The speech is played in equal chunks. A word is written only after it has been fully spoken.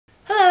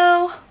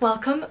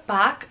Welcome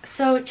back.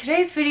 So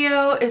today's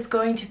video is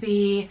going to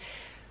be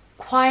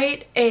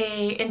quite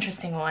a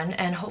interesting one,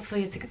 and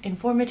hopefully it's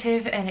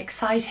informative and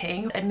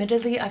exciting.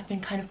 Admittedly, I've been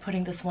kind of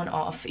putting this one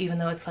off, even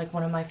though it's like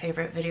one of my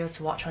favorite videos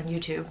to watch on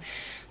YouTube,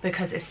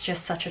 because it's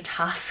just such a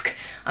task.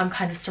 I'm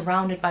kind of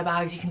surrounded by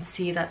bags. You can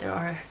see that there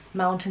are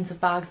mountains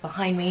of bags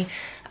behind me,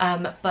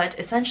 but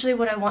essentially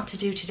what I want to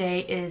do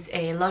today is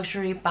a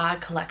luxury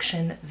bag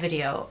collection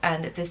video,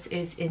 and this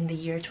is in the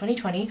year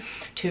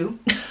 2022.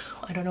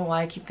 I don't know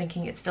why I keep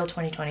thinking it's still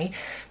 2020,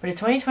 but it's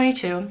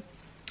 2022.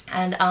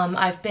 And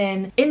I've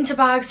been into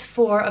bags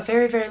for a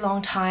very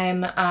long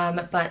time,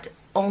 but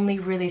only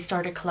really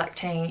started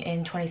collecting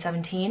in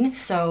 2017.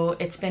 So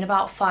it's been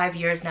about 5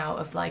 years now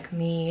of like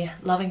me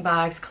loving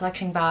bags,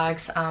 collecting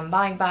bags,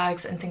 buying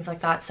bags and things like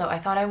that. So I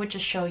thought I would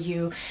just show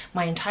you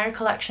my entire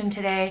collection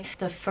today.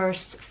 The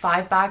first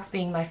 5 bags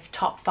being my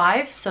top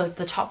 5, so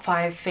the top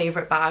 5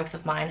 favorite bags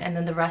of mine, and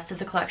then the rest of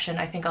the collection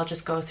I think I'll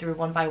just go through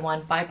one by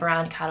one by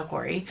brand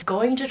category.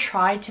 Going to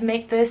try to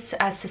make this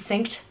as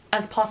succinct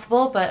as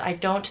possible, but I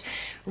don't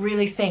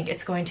really think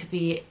it's going to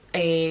be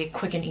a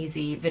quick and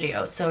easy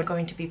video, so I'm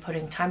going to be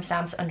putting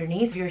timestamps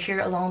underneath. If you're here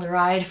along the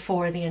ride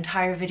for the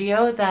entire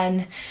video,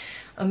 then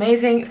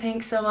amazing,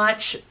 thanks so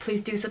much.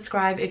 Please do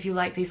subscribe if you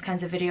like these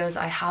kinds of videos.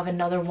 I have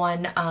another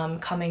one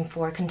coming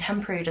for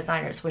contemporary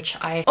designers, which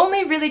I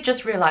only really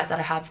just realized that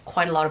I have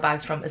quite a lot of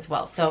bags from as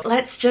well. So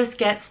let's just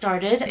get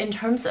started. In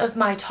terms of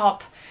my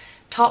top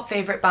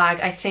favorite bag,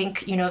 I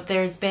think, you know,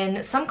 there's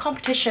been some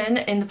competition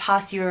in the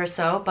past year or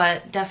so,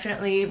 but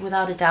definitely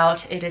without a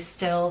doubt it is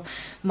still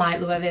my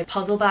Loewe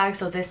Puzzle Bag.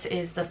 So this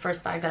is the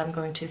first bag that I'm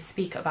going to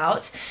speak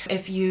about.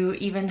 If you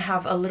even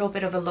have a little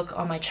bit of a look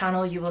on my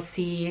channel, you will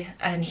see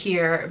and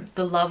hear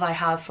the love I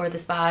have for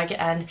this bag,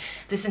 and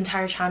this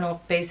entire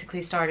channel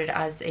basically started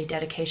as a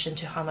dedication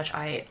to how much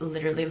I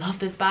literally love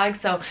this bag.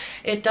 So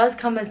it does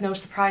come as no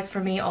surprise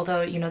for me,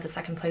 although, you know, the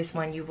second place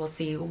one, you will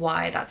see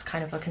why that's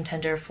kind of a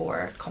contender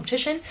for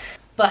competition.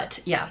 But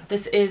yeah,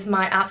 this is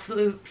my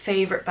absolute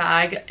favorite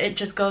bag. It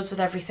just goes with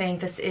everything.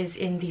 This is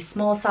in the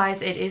small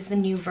size. It is the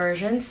new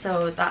version,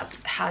 so that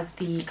has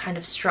the kind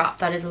of strap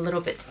that is a little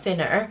bit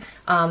thinner.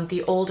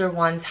 The older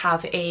ones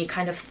have a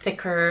kind of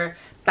thicker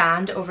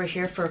band over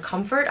here for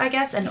comfort, I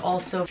guess, and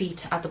also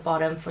feet at the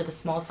bottom for the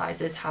small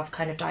sizes have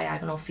kind of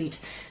diagonal feet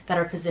that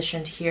are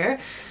positioned here.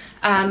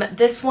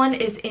 This one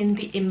is in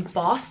the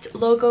embossed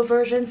logo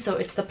version, so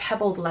it's the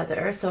pebbled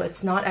leather, so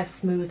it's not as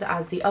smooth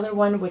as the other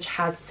one, which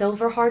has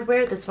silver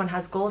hardware. This one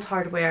has gold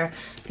hardware,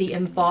 the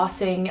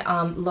embossing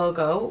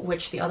logo,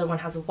 which the other one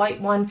has a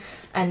white one,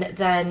 and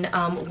then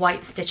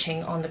white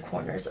stitching on the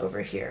corners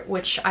over here,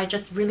 which I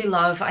just really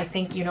love. I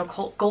think, you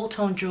know, gold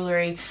tone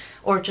jewelry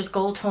or just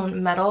gold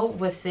tone metal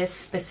with this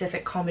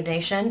specific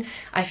combination,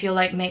 I feel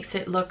like makes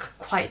it look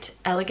quite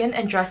elegant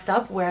and dressed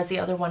up, whereas the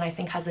other one I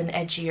think has an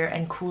edgier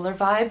and cooler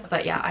vibe.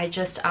 But yeah, I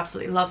just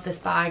absolutely love this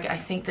bag. I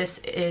think this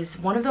is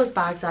one of those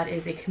bags that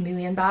is a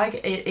chameleon bag.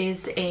 It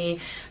is a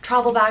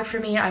travel bag for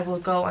me. I will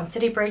go on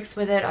city breaks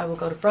with it, I will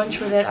go to brunch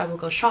with it, I will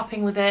go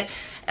shopping with it,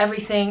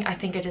 everything. I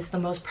think it is the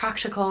most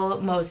practical,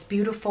 most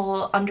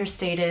beautiful,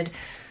 understated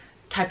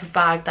type of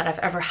bag that I've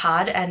ever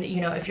had. And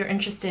you know, if you're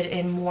interested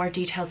in more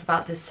details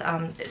about this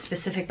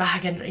specific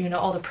bag and, you know,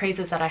 all the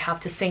praises that I have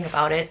to sing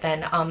about it,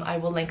 then I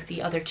will link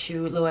the other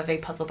 2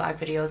 Loewe Puzzle Bag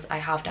videos I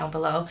have down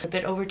below. It's a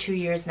bit over 2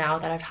 years now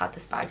that I've had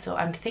this bag, so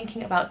I'm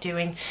thinking about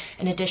doing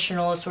an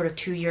additional sort of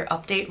 2-year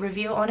update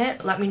review on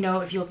it. Let me know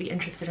if you'll be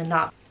interested in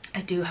that. I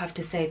do have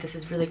to say, this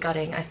is really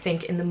gutting. I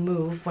think in the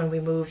move, when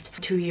we moved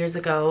 2 years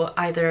ago,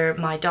 either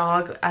my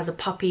dog as a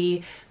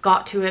puppy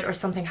got to it or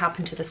something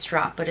happened to the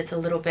strap, but it's a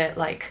little bit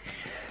like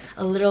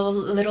a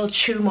little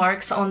chew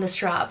marks on the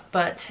strap,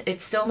 but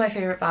it's still my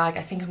favorite bag.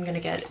 I think I'm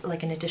gonna get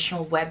like an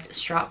additional webbed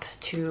strap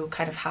to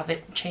kind of have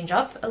it change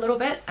up a little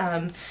bit.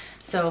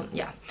 So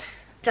yeah,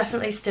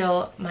 definitely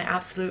still my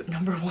absolute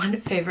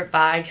 #1 favorite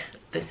bag.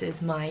 This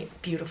is my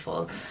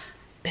beautiful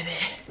baby.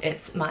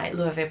 It's my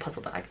Loewe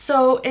Puzzle Bag.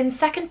 So in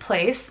second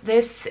place,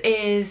 this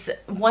is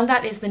one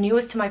that is the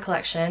newest to my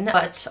collection,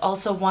 but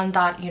also one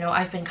that, you know,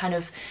 I've been kind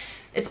of,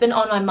 it's been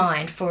on my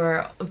mind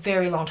for a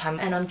very long time,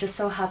 and I'm just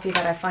so happy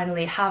that I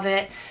finally have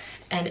it.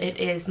 And it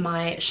is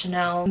my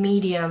Chanel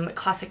medium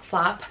classic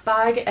flap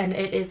bag, and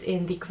it is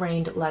in the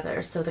grained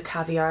leather, so the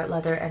caviar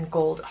leather and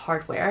gold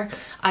hardware.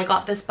 I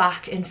got this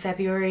back in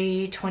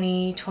February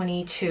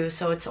 2022,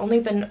 so it's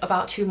only been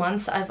about 2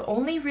 months. I've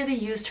only really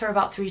used her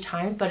about 3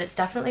 times, but it's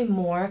definitely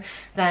more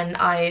than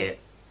I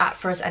at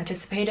first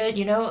anticipated.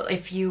 You know,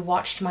 if you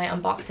watched my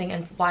unboxing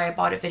and why I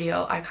bought it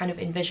video, I kind of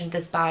envisioned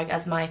this bag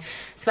as my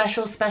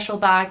special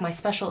bag, my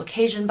special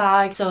occasion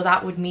bag, so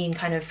that would mean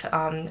kind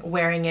of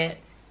wearing it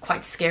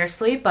quite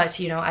scarcely. But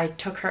you know, I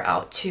took her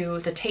out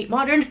to the Tate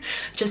Modern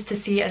just to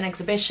see an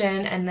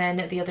exhibition, and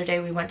then the other day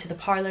we went to the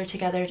parlor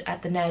together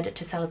at the Ned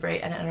to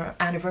celebrate an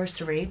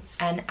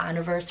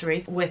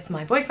anniversary with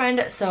my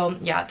boyfriend. So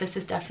yeah, this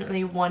is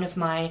definitely one of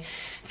my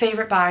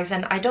favorite bags.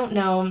 And I don't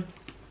know,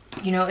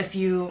 you know, if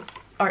you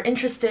are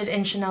interested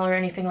in Chanel or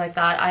anything like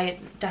that, I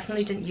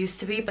definitely didn't used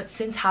to be, but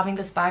since having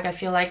this bag, I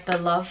feel like the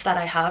love that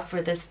I have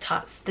for this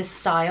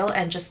style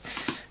and just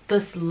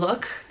this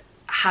look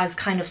has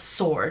kind of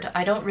soared.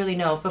 I don't really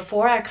know.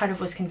 Before, I kind of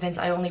was convinced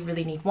I only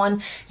really need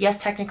one.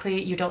 Yes,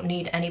 technically you don't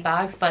need any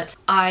bags, but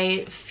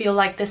I feel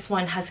like this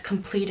one has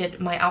completed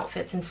my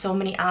outfits in so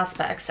many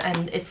aspects,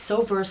 and it's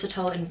so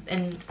versatile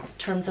in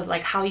terms of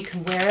like how you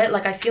can wear it.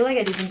 Like I feel like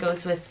it even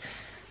goes with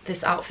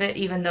this outfit,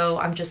 even though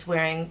I'm just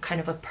wearing kind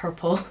of a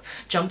purple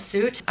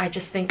jumpsuit. I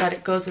just think that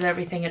it goes with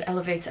everything, it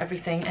elevates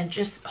everything, and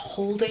just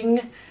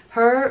holding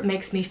her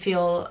makes me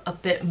feel a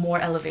bit more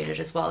elevated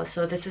as well.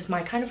 So this is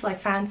my kind of like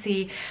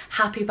fancy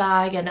happy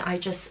bag, and I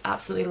just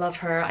absolutely love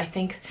her. I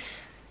think,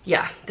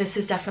 yeah, this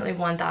is definitely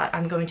one that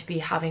I'm going to be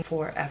having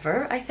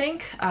forever, I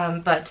think.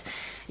 But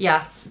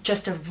yeah,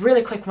 just a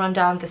really quick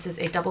rundown. This is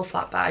a double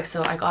flap bag,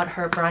 so I got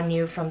her brand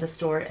new from the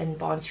store in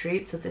Bond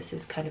Street. So this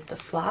is kind of the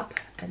flap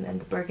and then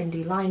the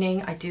burgundy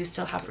lining. I do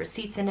still have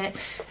receipts in it,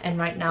 and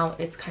right now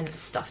it's kind of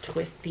stuffed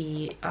with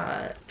the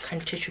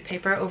kind of tissue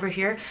paper over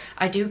here.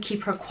 I do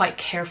keep her quite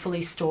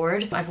carefully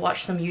stored. I've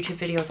watched some YouTube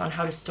videos on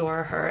how to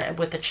store her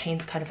with the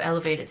chains kind of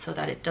elevated so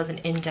that it doesn't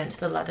indent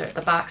the leather at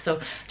the back. So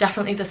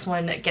definitely this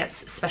one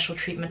gets special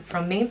treatment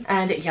from me.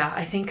 And yeah,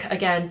 I think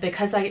again,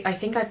 because I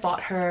think I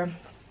bought her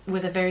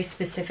with a very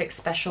specific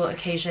special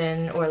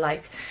occasion or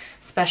like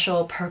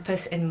special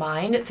purpose in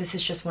mind. This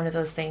is just one of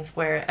those things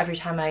where every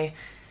time I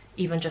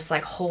even just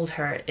like hold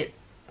her, it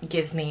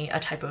gives me a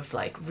type of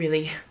like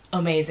really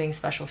amazing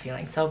special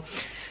feeling. So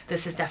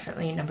this is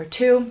definitely number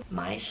 2,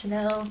 my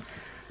Chanel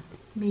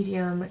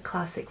medium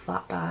classic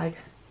flat bag.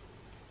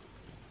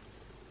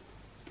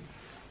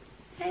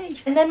 Hey.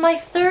 And then my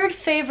third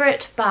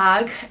favorite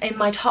bag in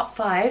my top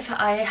 5,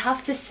 I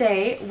have to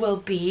say, will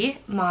be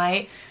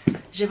my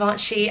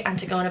Givenchy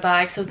Antigona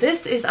bag. So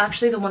this is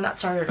actually the one that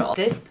started it all.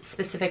 This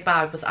specific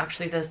bag was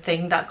actually the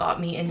thing that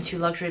got me into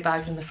luxury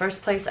bags in the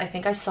first place. I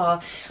think I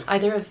saw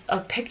either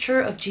a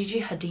picture of Gigi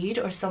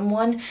Hadid or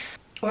someone,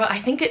 or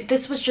I think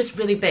this was just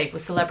really big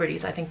with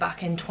celebrities, I think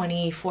back in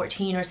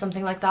 2014 or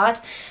something like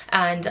that,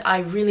 and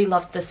I really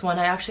loved this one.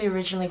 I actually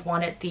originally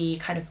wanted the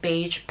kind of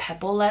beige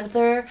pebble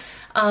leather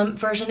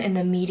version in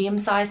the medium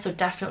size, so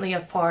definitely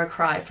a far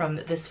cry from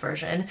this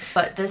version,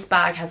 but this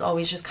bag has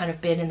always just kind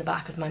of been in the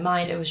back of my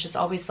mind. It was just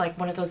always like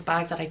one of those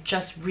bags that I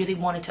just really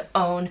wanted to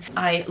own.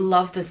 I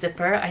love the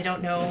zipper. I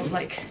don't know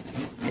like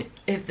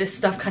if this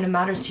stuff kind of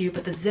matters to you,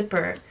 but the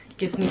zipper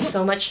gives me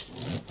so much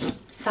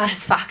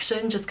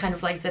satisfaction, just kind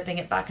of like zipping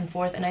it back and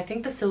forth. And I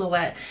think the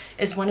silhouette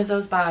is one of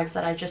those bags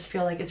that I just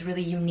feel like is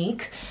really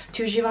unique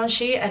to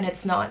Givenchy, and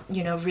it's not,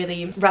 you know,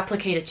 really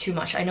replicated too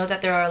much. I know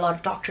that there are a lot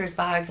of doctor's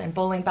bags and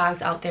bowling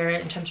bags out there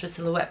in terms of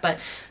silhouette, but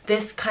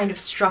this kind of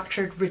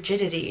structured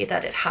rigidity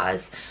that it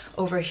has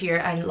over here,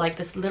 and like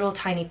this little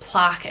tiny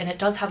plaque, and it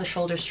does have a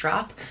shoulder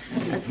strap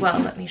as well.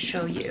 Let me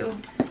show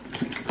you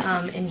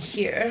in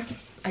here.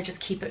 I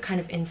just keep it kind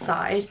of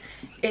inside,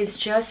 is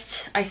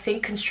just, I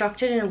think,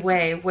 constructed in a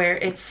way where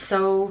it's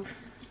so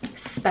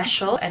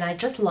special. And I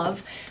just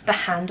love the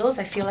handles.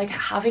 I feel like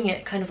having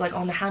it kind of like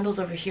on the handles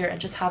over here and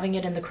just having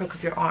it in the crook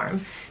of your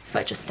arm, if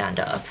I just stand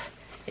up,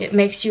 it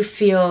makes you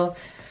feel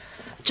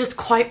just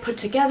quite put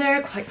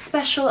together, quite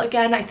special.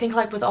 Again, I think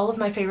like with all of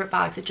my favorite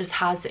bags, it just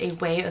has a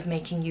way of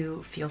making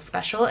you feel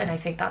special, and I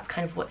think that's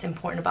kind of what's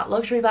important about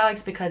luxury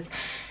bags, because,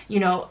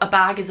 you know, a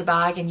bag is a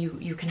bag and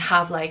you can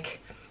have like,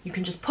 you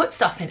can just put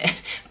stuff in it,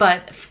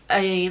 but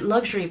a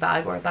luxury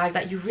bag or a bag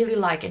that you really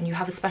like and you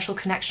have a special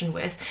connection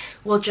with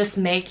will just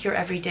make your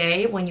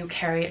everyday, when you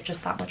carry it,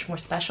 just that much more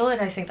special. And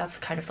I think that's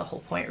kind of the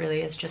whole point,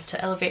 really, is just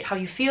to elevate how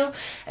you feel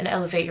and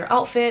elevate your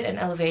outfit and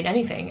elevate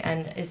anything.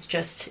 And it's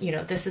just, you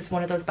know, this is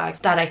one of those bags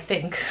that I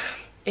think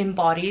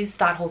embodies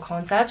that whole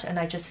concept, and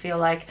I just feel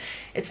like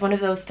it's one of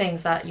those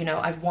things that, you know,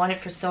 I've wanted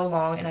for so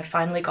long, and I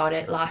finally got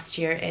it last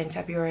year in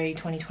February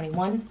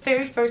 2021.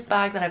 Very first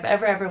bag that I've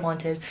ever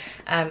wanted.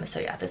 So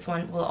yeah, this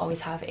one will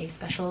always have a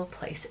special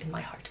place in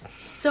my heart.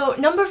 So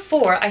number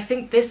 4, I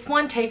think this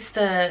one takes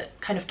the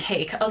kind of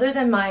cake. Other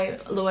than my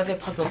Loewe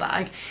Puzzle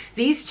Bag,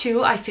 these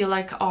two I feel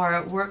like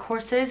are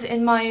workhorses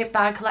in my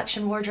bag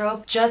collection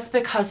wardrobe, just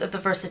because of the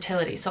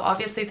versatility. So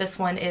obviously this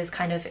one is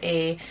kind of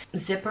a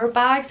zipper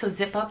bag, so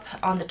zip up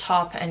on the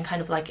top and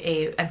kind of like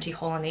a empty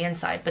hole on the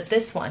inside, but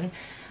this one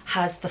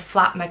has the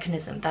flap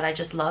mechanism that I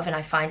just love, and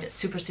I find it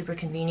super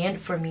convenient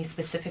for me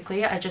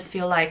specifically. I just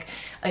feel like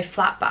a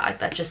flap bag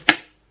that just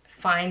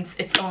finds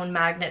its own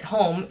magnet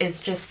home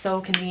is just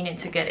so convenient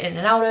to get in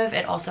and out of.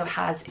 It also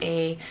has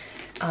a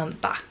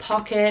back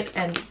pocket,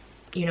 and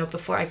you know,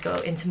 before I go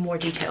into more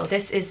details,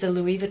 this is the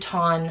Louis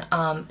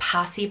Vuitton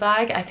Passy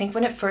bag. I think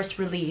when it first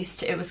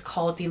released, it was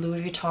called the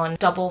Louis Vuitton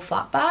double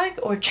flap bag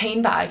or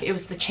chain bag. It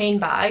was the chain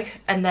bag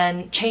and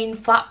then chain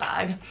flap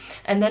bag,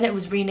 and then it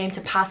was renamed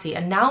to Passy.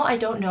 And now I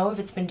don't know if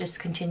it's been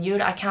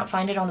discontinued. I can't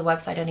find it on the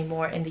website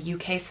anymore in the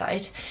UK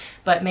site,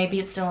 but maybe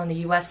it's still on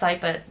the US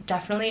site. But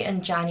definitely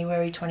in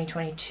January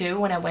 2022,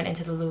 when I went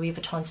into the Louis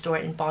Vuitton store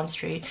in Bond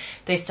Street,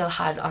 they still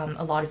had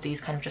a lot of these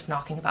kind of just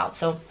knocking about.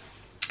 So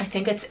I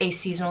think it's a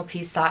seasonal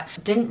piece that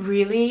didn't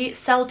really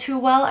sell too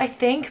well, I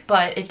think,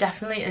 but it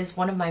definitely is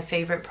one of my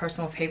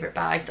personal favorite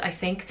bags. I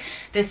think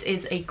this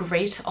is a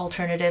great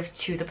alternative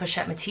to the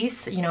Pochette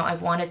Métis. You know,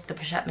 I've wanted the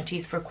Pochette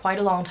Métis for quite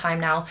a long time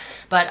now,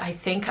 but I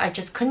think I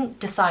just couldn't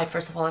decide,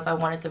 first of all, if I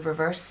wanted the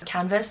reverse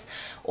canvas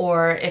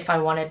or if I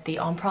wanted the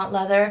empreinte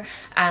leather.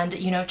 And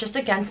you know, just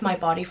against my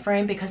body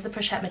frame, because the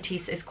Pochette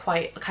Métis is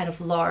quite kind of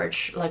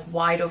large, like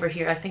wide over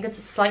here, I think it's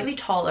slightly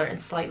taller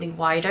and slightly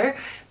wider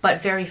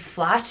but very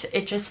flat.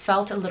 It just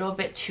felt a little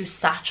bit too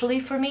satchel-y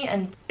for me,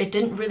 and it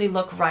didn't really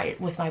look right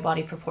with my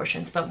body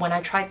proportions. But when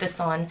I tried this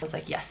on, I was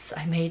like, yes,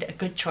 I made a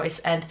good choice.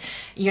 And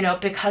you know,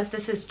 because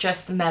this is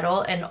just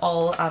metal and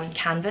all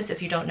canvas,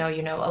 if you don't know,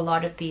 you know, a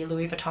lot of the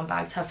Louis Vuitton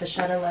bags have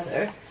vachetta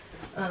leather,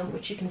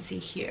 which you can see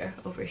here,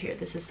 over here.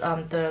 This is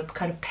the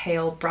kind of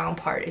pale brown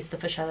part is the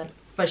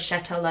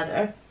vachetta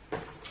leather.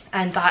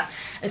 And that,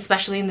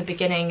 especially in the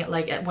beginning,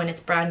 like when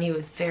it's brand new,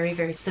 is very,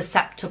 very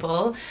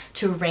susceptible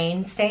to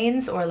rain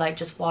stains or like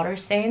just water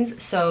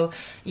stains. So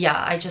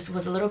yeah, I just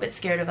was a little bit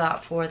scared of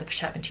that for the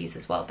Pochette Métis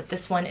as well. But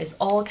this one is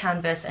all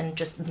canvas and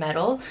just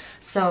metal,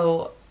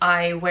 so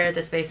I wear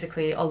this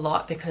basically a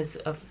lot because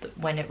of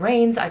when it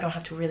rains, I don't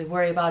have to really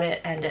worry about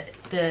it. And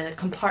the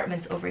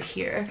compartments over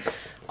here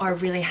are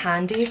really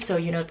handy, so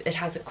you know, it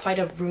has quite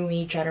a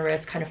roomy,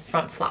 generous kind of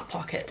front flap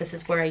pocket. This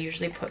is where I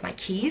usually put my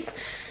keys.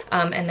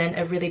 And then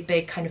a really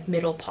big kind of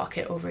middle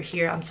pocket over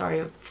here. I'm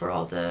sorry for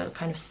all the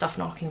kind of stuff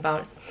knocking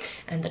about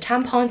and the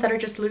tampons that are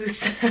just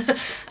loose.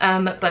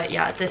 But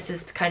yeah, this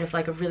is kind of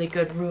like a really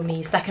good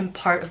roomy second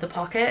part of the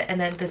pocket. And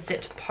then the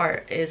zipped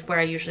part is where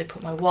I usually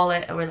put my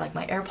wallet or like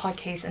my AirPod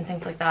case and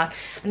things like that.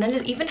 And then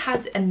it even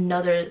has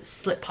another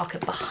slip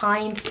pocket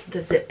behind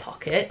the zip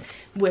pocket,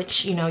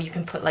 which, you know, you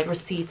can put like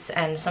receipts,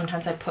 and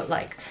sometimes I put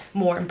like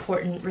more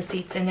important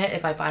receipts in it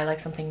if I buy like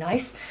something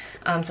nice.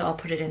 So I'll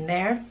put it in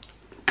there.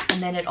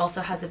 And then it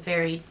also has a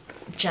very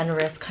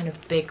generous kind of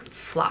big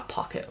flat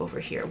pocket over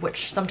here,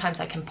 which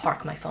sometimes I can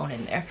park my phone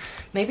in there.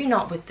 Maybe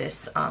not with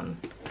this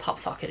pop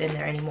socket in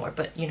there anymore,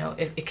 but you know,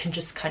 it can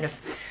just kind of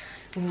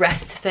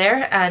rest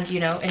there. And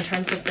you know, in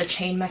terms of the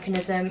chain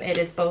mechanism, it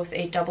is both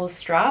a double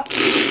strap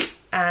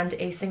and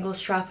a single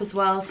strap as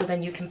well. So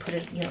then you can put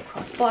it, you know,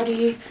 cross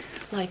body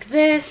like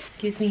this,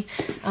 excuse me,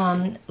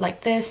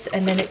 like this.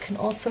 And then it can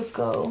also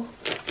go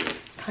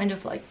kind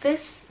of like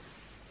this,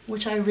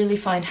 which I really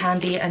find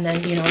handy. And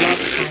then, you know, a lot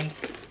of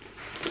times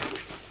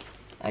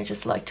I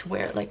just like to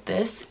wear it like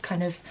this,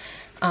 kind of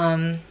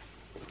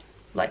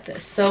like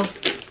this. So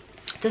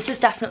this is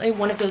definitely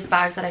one of those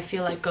bags that I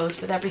feel like goes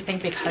with everything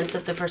because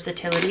of the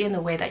versatility and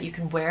the way that you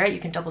can wear it. You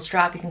can double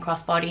strap, you can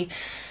cross body,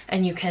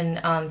 and you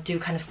can do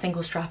kind of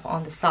single strap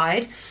on the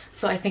side.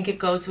 So I think it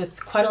goes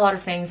with quite a lot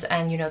of things,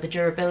 and you know, the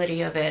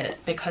durability of it,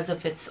 because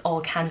of its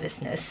all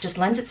canvasness, just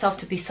lends itself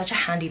to be such a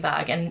handy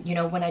bag. And you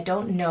know, when I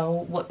don't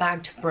know what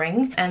bag to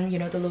bring, and you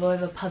know, the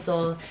Loewe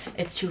Puzzle,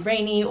 it's too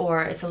rainy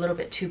or it's a little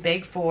bit too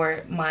big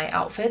for my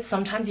outfits,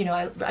 sometimes, you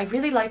know, I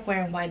really like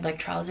wearing wide leg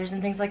trousers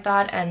and things like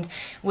that. And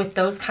with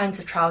those kinds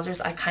of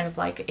trousers, I kind of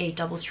like a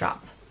double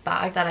strap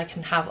bag that I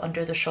can have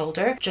under the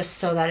shoulder, just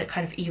so that it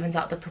kind of evens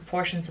out the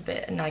proportions a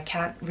bit, and I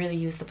can't really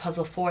use the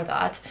puzzle for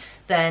that.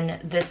 Then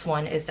this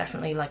one is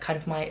definitely like kind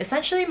of my,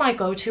 essentially my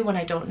go-to when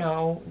I don't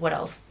know what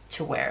else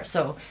to wear.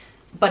 So,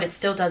 but it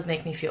still does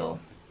make me feel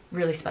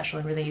really special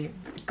and really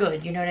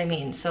good, you know what I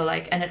mean? So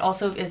like, and it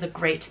also is a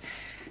great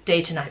day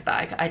to night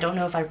bag. I don't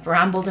know if I've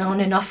rambled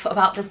on enough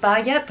about this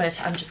bag yet, but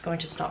I'm just going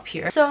to stop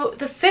here. So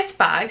the fifth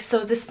bag,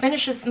 so this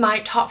finishes my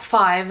top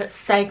 5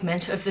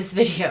 segment of this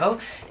video,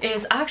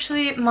 is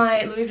actually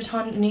my Louis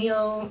Vuitton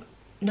Noe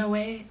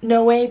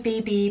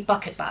BB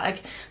bucket bag.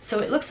 So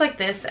it looks like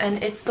this,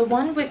 and it's the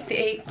one with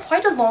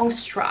quite a long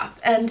strap.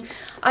 And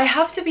I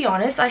have to be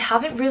honest, I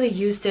haven't really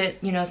used it,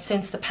 you know,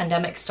 since the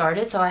pandemic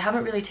started, so I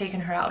haven't really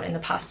taken her out in the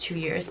past 2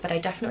 years, but I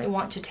definitely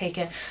want to take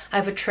it. I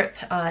have a trip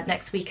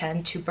next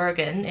weekend to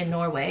Bergen in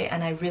Norway,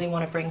 and I really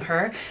want to bring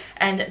her.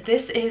 And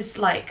this is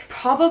like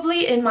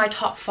probably in my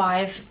top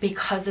 5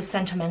 because of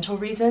sentimental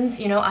reasons.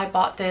 You know, I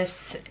bought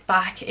this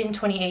back in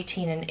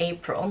 2018 in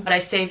April, but I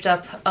saved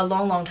up a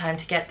long time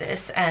to get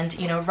this. And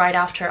you know, right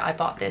after I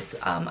bought this,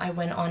 I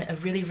went on a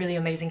really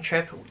amazing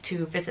trip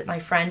to visit my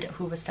friend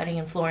who was studying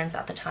in Florence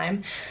at the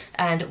time,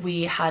 and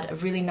we had a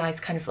really nice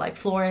kind of like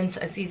Florence,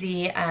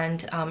 Assisi,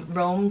 and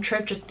Rome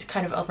trip, just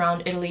kind of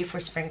around Italy for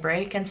spring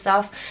break and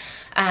stuff.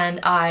 And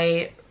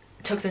I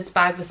took this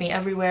bag with me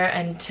everywhere,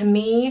 and to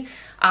me,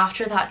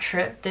 after that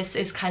trip, this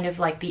is kind of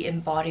like the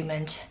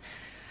embodiment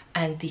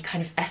and the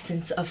kind of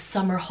essence of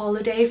summer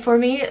holiday for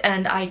me.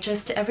 And I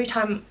just,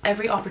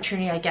 every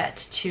opportunity I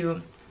get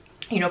to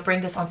you know,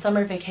 bring this on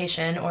summer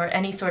vacation or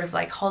any sort of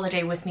like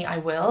holiday with me, I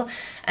will.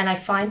 And I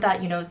find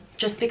that, you know,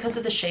 just because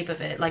of the shape of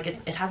it, like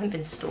it hasn't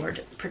been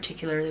stored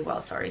particularly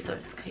well, sorry, so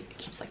it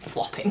keeps like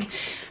flopping.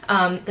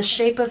 The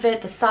shape of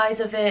it, the size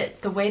of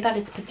it, the way that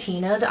it's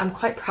patinaed, I'm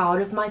quite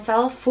proud of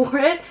myself for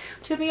it,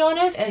 to be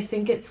honest. I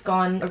think it's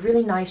gone a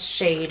really nice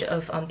shade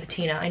of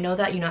patina. I know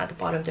that, you know, at the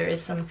bottom there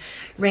is some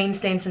rain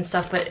stains and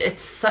stuff, but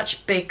it's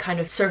such big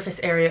kind of surface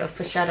area of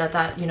fuchsia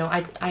that, you know,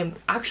 I'm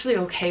actually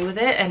okay with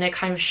it, and it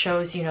kind of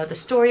shows, you know, the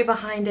story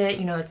behind it.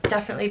 You know, it's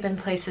definitely been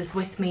places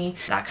with me,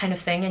 that kind of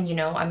thing. And, you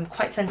know, I'm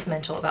quite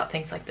sentimental about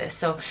things like this,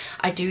 so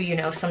I do, you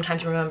know,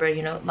 sometimes remember,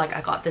 you know, like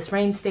I got this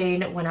rain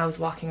stain when I was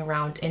walking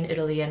around in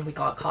Italy and we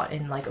got caught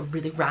in like a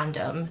really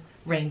random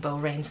rainbow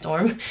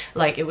rainstorm.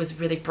 Like it was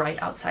really bright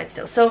outside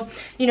still, so,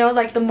 you know,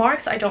 like the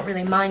marks, I don't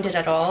really mind it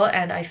at all.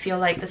 And I feel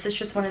like this is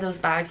just one of those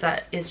bags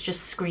that is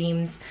just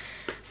screams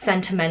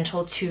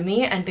sentimental to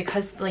me. And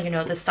because, you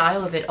know, the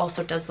style of it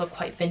also does look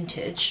quite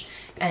vintage,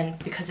 and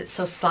because it's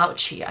so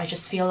slouchy, I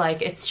just feel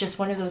like it's just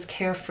one of those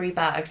carefree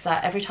bags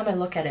that every time I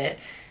look at it,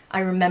 I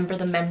remember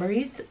the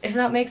memories, if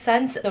that makes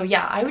sense. So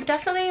yeah, I would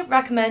definitely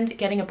recommend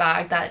getting a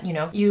bag that, you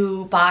know,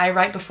 you buy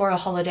right before a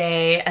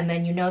holiday, and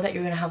then you know that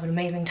you're gonna have an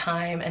amazing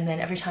time, and then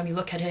every time you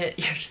look at it,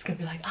 you're just gonna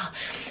be like, ah,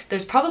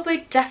 there's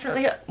probably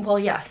definitely, well,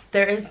 yes,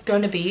 there is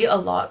going to be a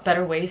lot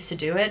better ways to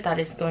do it that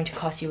is going to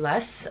cost you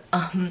less.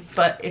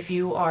 But if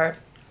you are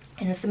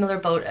in a similar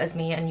boat as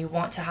me and you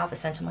want to have a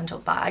sentimental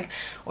bag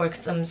or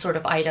some sort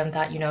of item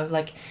that, you know,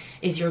 like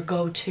is your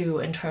go-to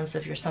in terms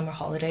of your summer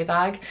holiday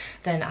bag,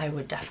 then I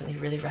would definitely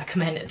really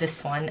recommend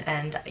this one.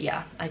 And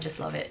yeah, I just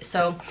love it.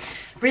 So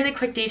really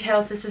quick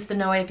details, this is the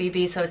Noe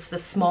BB, so it's the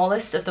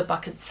smallest of the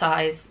bucket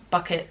size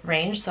bucket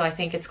range. So I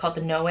think it's called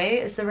the Noe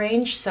is the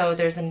range. So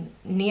there's a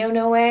Neo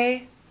Noe,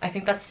 I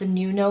think that's the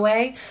new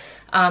Noe.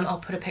 I'll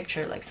put a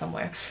picture like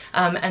somewhere.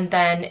 And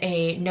then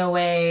a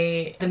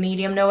Noe, the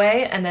medium Noe,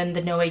 and then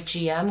the Noe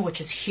GM,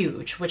 which is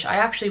huge, which I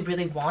actually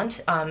really want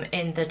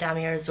in the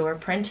Damier Azur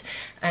print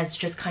as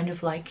just kind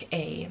of like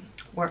a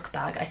work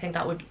bag. I think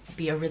that would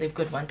be a really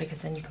good one,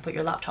 because then you can put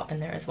your laptop in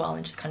there as well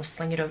and just kind of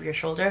sling it over your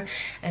shoulder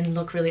and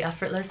look really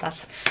effortless. That's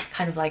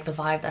kind of like the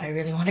vibe that I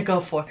really want to go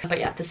for. But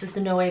yeah, this is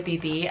the Noe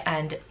BB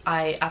and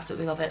I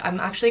absolutely love it. I'm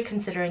actually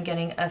considering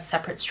getting a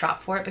separate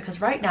strap for it, because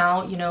right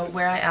now, you know,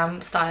 where I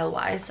am style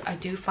wise, I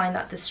do find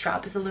that this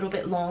strap is a little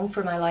bit long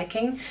for my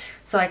liking.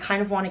 So I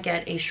kind of want to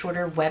get a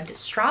shorter webbed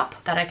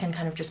strap that I can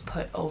kind of just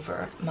put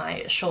over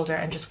my shoulder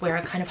and just wear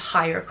a kind of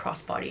higher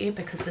crossbody,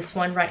 because this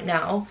one right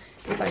now,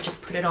 if I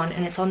just put it on,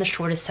 and it's on the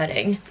shortest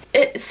setting,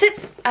 it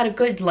sits at a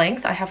good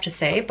length, I have to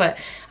say, but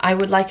I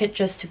would like it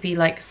just to be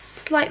like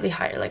slightly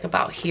higher, like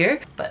about here.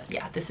 But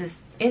yeah, this is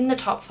in the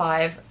top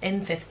 5.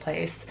 In 5th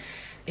place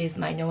is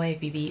my Noe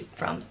BB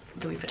from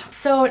Louis Vuitton.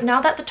 So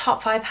now that the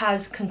top 5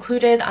 has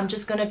concluded, I'm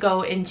just gonna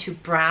go into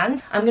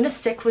brands. I'm gonna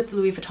stick with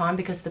Louis Vuitton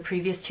because the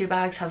previous 2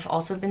 bags have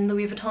also been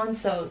Louis Vuitton.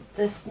 So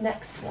this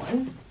next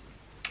one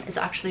is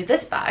actually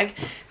this bag.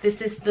 This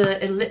is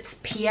the Ellipse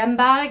PM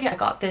bag. I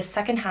got this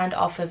secondhand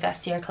off of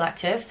Vestiaire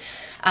Collective,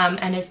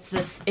 and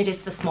it is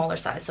the smaller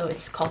size, so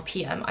it's called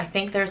PM. I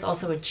think there's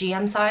also a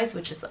GM size,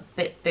 which is a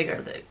bit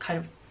bigger, that kind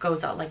of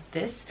goes out like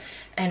this,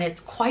 and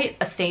it's quite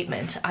a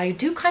statement. I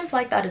do kind of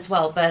like that as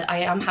well, but I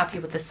am happy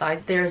with the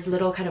size. There's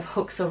little kind of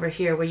hooks over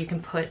here where you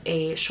can put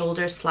a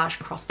shoulder slash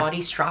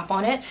crossbody strap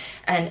on it,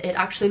 and it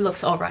actually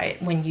looks all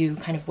right when you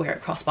kind of wear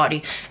it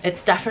crossbody.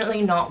 It's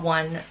definitely not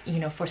one, you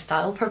know, for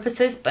style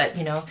purposes, but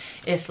you know,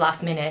 if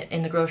last minute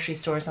in the grocery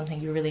store or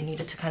something you really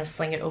needed to kind of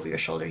sling it over your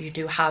shoulder, you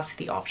do have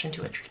the option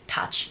to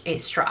attach a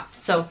strap.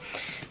 So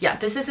yeah,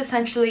 this is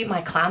essentially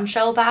my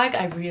clamshell bag.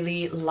 I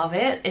really love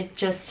it. It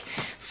just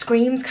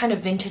screams kind of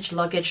vintage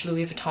luggage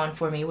Louis Vuitton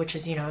for me, which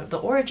is, you know, the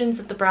origins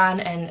of the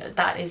brand, and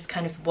that is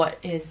kind of what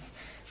is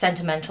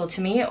sentimental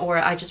to me, or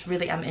I just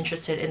really am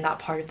interested in that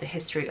part of the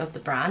history of the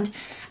brand.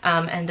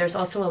 And there's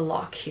also a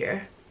lock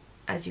here,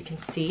 as you can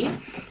see.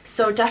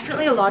 So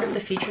definitely a lot of the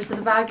features of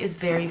the bag is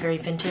very, very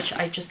vintage.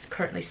 I just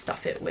currently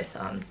stuff it with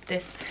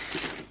this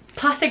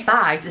plastic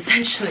bags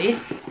essentially.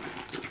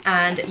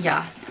 And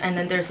yeah, and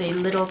then there's a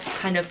little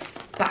kind of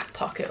back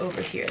pocket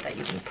over here that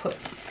you can put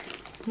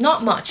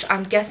not much.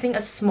 I'm guessing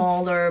a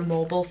smaller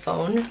mobile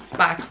phone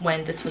back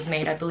when this was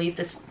made. I believe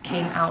this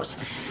came out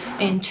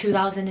in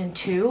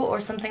 2002 or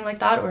something like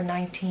that, or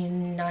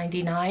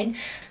 1999.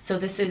 So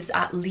this is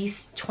at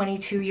least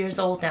 22 years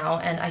old now,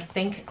 and I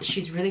think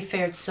she's really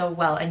fared so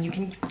well, and you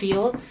can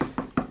feel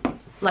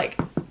like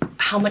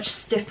how much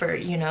stiffer,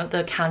 you know,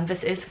 the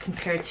canvas is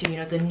compared to, you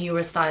know, the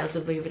newer styles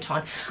of Louis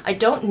Vuitton. I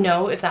don't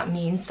know if that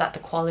means that the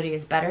quality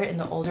is better in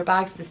the older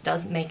bags. This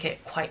does make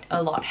it quite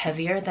a lot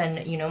heavier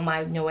than, you know,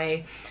 my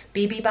Noe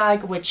BB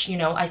bag, which, you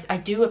know, I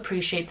do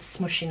appreciate the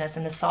smushiness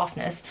and the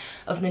softness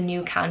of the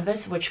new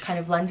canvas, which kind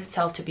of lends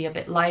itself to be a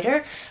bit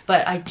lighter,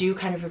 but I do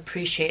kind of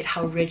appreciate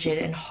how rigid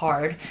and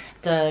hard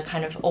the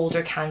kind of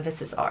older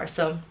canvases are.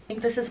 So I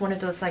think this is one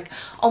of those like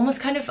almost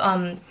kind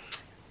of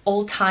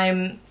old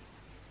time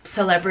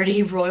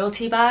celebrity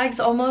royalty bags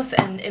almost,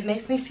 and it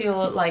makes me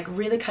feel like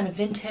really kind of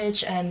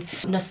vintage and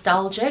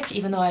nostalgic,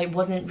 even though I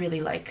wasn't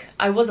really like,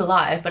 I was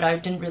alive but I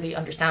didn't really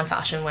understand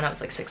fashion when I was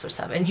like 6 or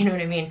 7, you know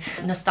what I mean,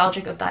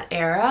 nostalgic of that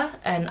era.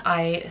 And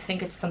I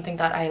think it's something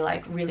that I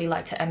like really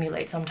like to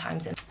emulate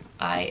sometimes, and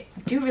I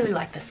do really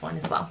like this one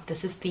as well.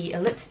 This is the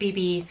Ellipse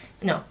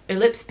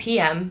Ellipse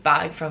PM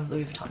bag from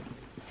Louis Vuitton.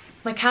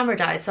 My camera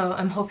died, so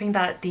I'm hoping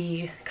that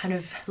the kind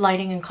of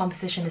lighting and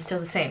composition is still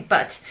the same.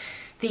 But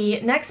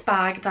the next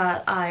bag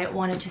that I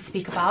wanted to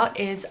speak about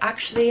is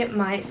actually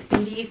my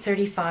Speedy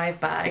 35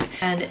 bag.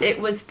 And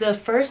it was the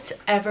first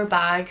ever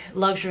bag,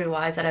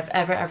 luxury-wise, that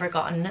I've ever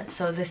gotten.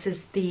 So this is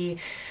the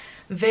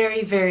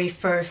very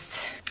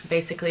first,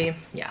 basically,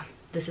 yeah.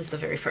 This is the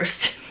very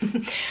first.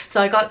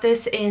 So I got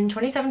this in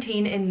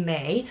 2017 in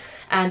May,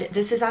 and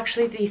this is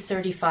actually the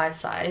 35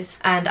 size,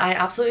 and I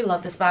absolutely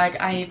love this bag.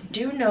 I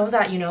do know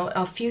that, you know,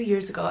 a few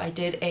years ago I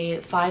did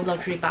a 5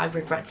 luxury bag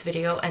regrets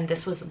video, and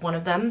this was one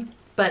of them.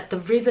 But the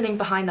reasoning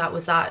behind that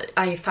was that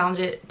I found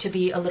it to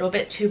be a little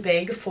bit too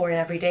big for an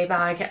everyday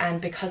bag, and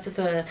because of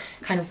the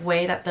kind of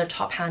way that the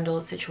top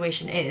handle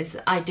situation is,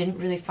 I didn't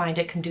really find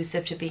it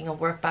conducive to being a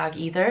work bag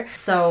either.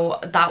 So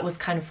that was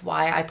kind of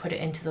why I put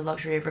it into the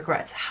luxury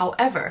regrets.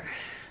 However,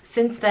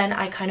 since then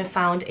I kind of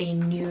found a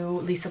new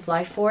lease of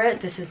life for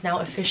it. This is now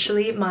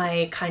officially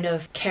my kind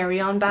of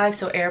carry-on bag,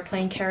 so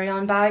airplane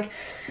carry-on bag.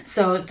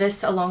 So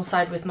this,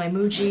 alongside with my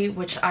Muji,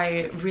 which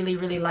I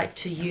really like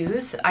to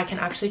use, I can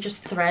actually just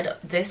thread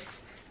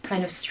this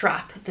kind of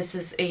strap. This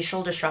is a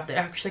shoulder strap that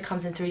actually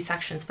comes in 3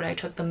 sections, but I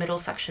took the middle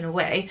section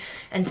away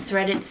and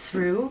thread it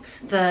through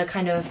the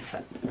kind of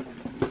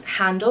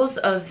handles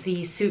of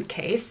the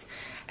suitcase,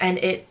 and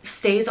it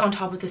stays on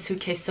top of the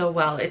suitcase so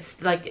well. It's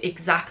like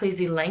exactly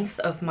the length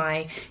of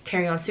my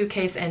carry-on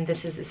suitcase, and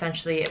this is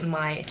essentially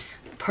my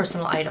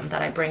personal item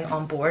that I bring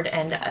on board.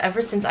 And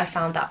ever since I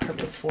found that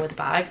purpose for the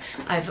bag,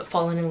 I've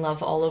fallen in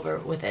love all over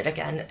with it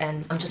again,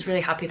 and I'm just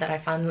really happy that I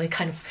finally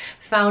kind of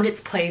found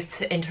its place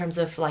in terms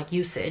of like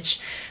usage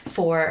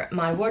for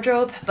my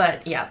wardrobe.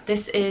 But yeah,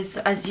 this is,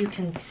 as you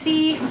can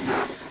see,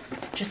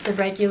 just the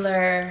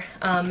regular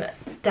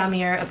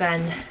damier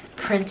ebene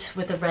print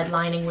with a red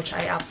lining, which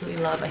I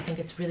absolutely love. I think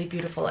it's really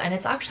beautiful, and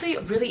it's actually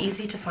really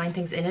easy to find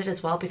things in it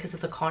as well because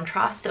of the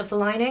contrast of the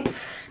lining.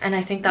 And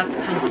I think that's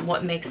kind of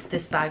what makes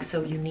this bag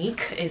so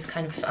unique, is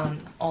kind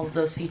of all of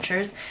those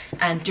features.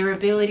 And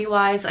durability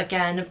wise,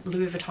 again,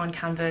 Louis Vuitton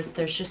canvas,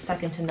 there's just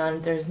second to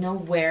none. There's no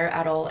wear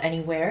at all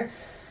anywhere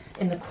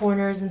in the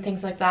corners and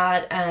things like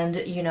that. And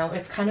you know,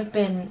 it's kind of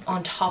been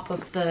on top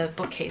of the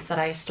bookcase that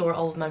I store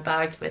all of my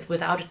bags with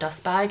without a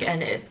dust bag,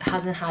 and it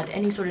hasn't had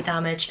any sort of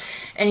damage,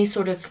 any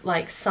sort of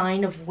like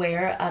sign of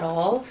wear at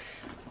all.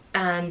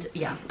 And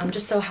yeah, I'm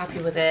just so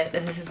happy with it.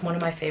 And this is one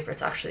of my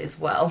favorites actually as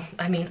well.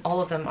 I mean,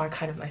 all of them are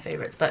kind of my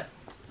favorites, but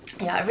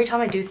yeah, every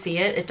time I do see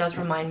it, it does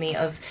remind me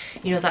of,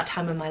 you know, that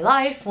time in my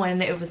life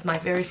when it was my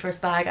very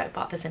first bag. I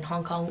bought this in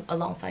Hong Kong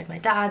alongside my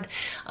dad.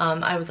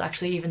 I was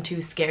actually even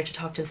too scared to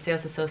talk to the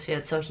sales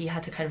associate, so he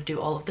had to kind of do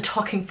all of the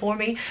talking for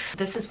me.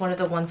 This is one of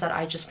the ones that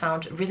I just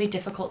found really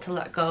difficult to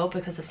let go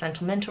because of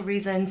sentimental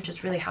reasons.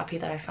 Just really happy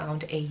that I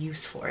found a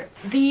use for it.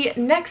 The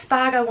next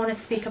bag I want to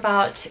speak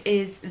about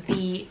is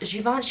the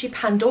Givenchy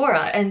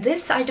Pandora, and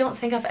this I don't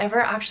think I've ever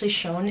actually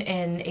shown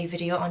in a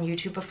video on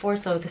YouTube before,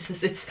 so this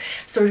is its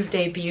sort of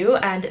debut.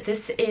 And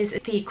this is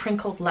the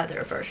crinkled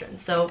leather version.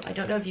 So I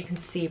don't know if you can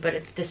see, but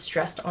it's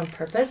distressed on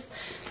purpose,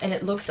 and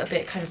it looks a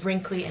bit kind of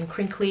wrinkly and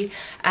crinkly,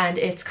 and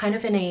it's kind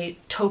of in a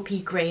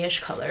taupey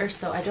grayish color.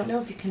 So I don't know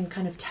if you can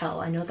kind of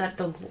tell. I know that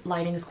the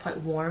lighting is quite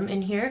warm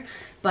in here,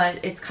 but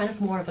it's kind of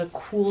more of a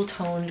cool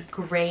toned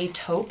gray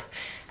taupe,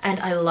 and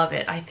I love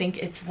it. I think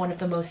it's one of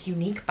the most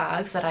unique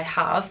bags that I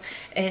have.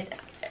 And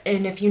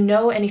if you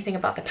know anything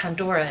about the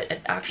Pandora,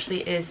 it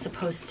actually is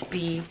supposed to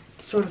be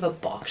sort of a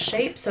box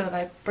shape. So if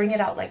I bring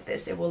it out like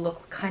this, it will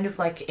look kind of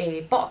like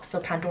a box, so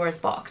Pandora's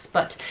box.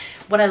 But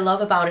what I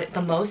love about it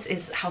the most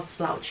is how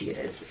slouchy it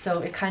is. So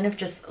it kind of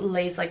just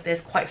lays like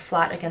this, quite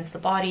flat against the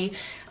body,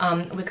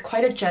 with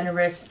quite a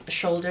generous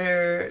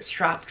shoulder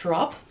strap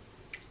drop.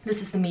 This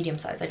is the medium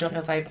size. I don't know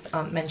if I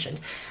mentioned.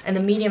 And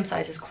the medium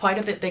size is quite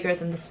a bit bigger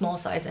than the small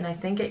size, and I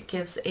think it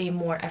gives a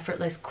more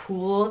effortless,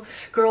 cool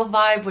girl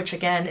vibe, which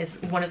again is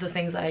one of the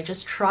things that I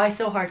just try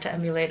so hard to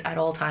emulate at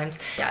all times.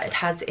 Yeah, it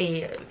has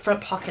a front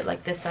pocket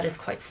like this that is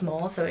quite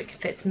small, so it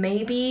fits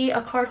maybe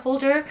a card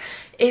holder,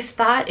 if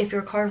that, if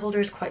your card holder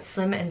is quite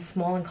slim and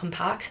small and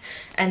compact.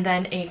 And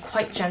then a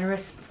quite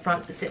generous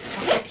front zip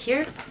pocket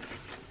here,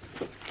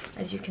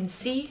 as you can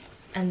see.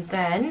 And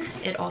then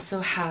it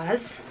also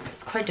has,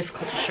 it's quite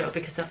difficult to show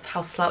because of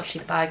how slouchy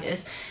the bag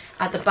is,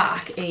 at the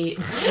back a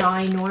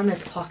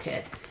ginormous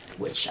pocket,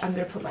 which I'm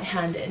going to put my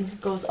hand in,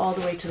 goes all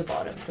the way to the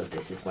bottom. So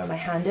this is where my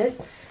hand is.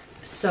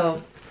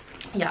 So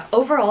yeah,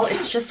 overall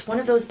it's just one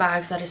of those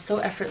bags that is so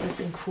effortless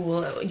and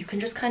cool. You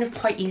can just kind of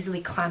quite easily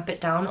clamp it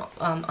down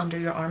under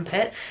your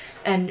armpit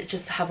and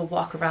just have a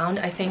walk around.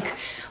 I think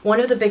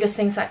one of the biggest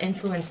things that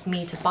influenced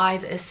me to buy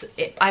this,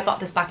 I bought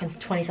this back in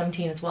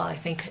 2017 as well, I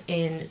think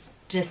in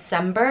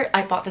December.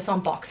 I bought this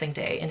on Boxing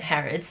Day in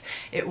Harrods.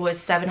 It was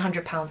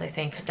 £700, I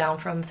think, down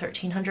from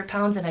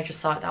 £1,300, and I just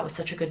thought that was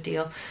such a good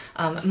deal.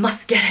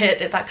 Must get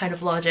it, that kind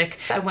of logic.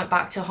 I went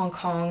back to Hong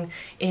Kong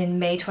in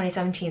May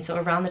 2017, so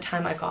around the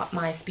time I got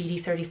my Speedy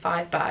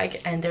 35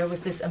 bag, and there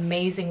was this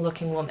amazing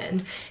looking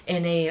woman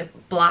in a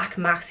black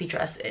maxi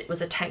dress. It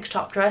was a tank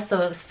top dress,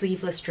 so a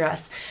sleeveless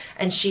dress,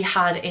 and she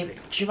had a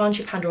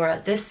Givenchy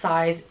Pandora this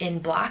size in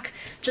black,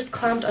 just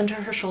clamped under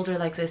her shoulder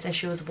like this, and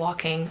she was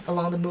walking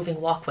along the moving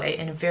walkway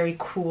in a very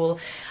cool,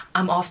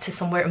 I'm off to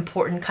somewhere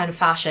important kind of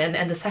fashion.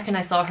 And the second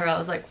I saw her, I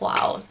was like,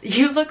 wow,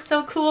 you look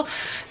so cool.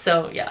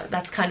 So yeah,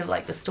 that's kind of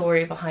like the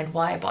story behind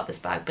why I bought this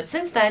bag. But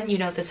since then, you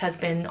know, this has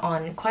been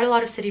on quite a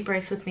lot of city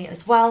breaks with me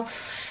as well.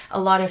 A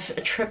lot of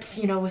trips,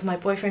 you know, with my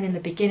boyfriend in the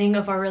beginning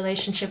of our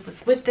relationship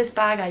was with this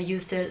bag. I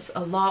used it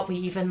a lot. We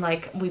even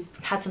we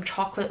had some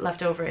chocolate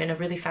left over in a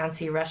really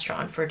fancy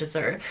restaurant for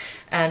dessert,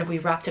 and we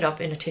wrapped it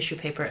up in a tissue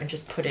paper and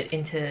just put it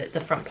into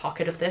the front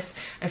pocket of this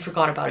and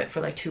forgot about it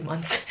for like 2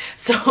 months.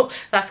 So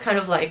that's kind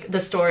of like the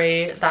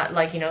story that,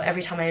 like, you know,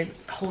 every time I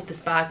hold this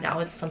bag now,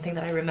 it's something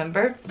that I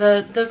remember.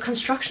 The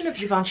construction of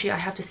Givenchy, I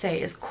have to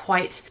say, is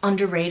quite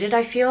underrated.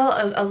 I feel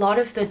a lot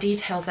of the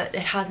details that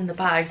it has in the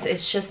bags,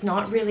 it's just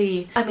not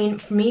really, I mean,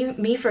 for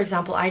me for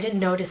example, I didn't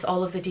notice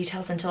all of the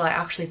details until I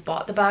actually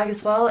bought the bag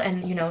as well.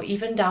 And you know,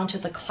 even down to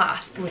the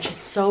clasp, which is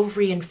so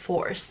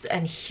reinforced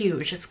and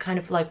huge. It's kind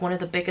of like one of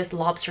the biggest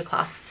lobster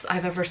clasps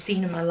I've ever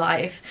seen in my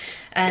life.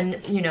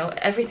 And you know,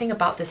 everything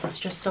about this is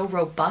just so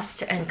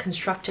robust and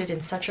constructed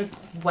in such a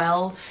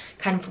well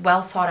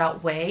thought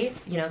out way.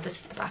 You know, this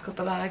is the back of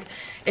the bag.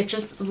 It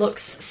just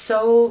looks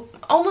so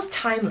almost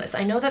timeless.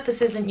 I know that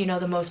this isn't, you know,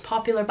 the most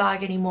popular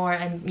bag anymore,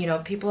 and you know,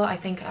 people I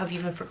think have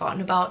even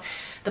forgotten about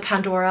the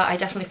Pandora. I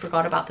definitely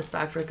forgot about this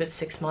bag for a good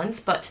 6 months,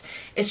 but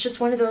it's just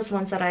one of those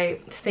ones that I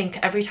think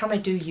every time I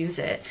do use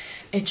it,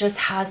 it just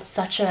has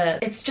such a,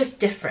 it's just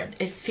different.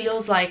 It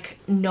feels like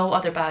no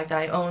other bag that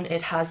I own.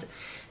 It has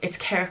its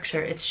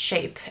character, its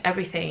shape,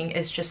 everything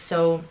is just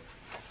so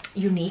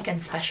unique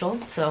and special.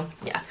 So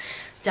yeah,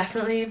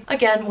 definitely,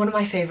 again, one of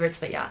my favorites.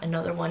 But yeah,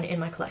 another one in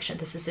my collection.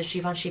 This is the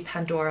Givenchy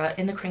Pandora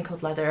in the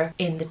crinkled leather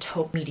in the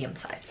taupe medium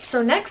size.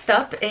 So next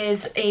up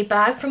is a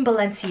bag from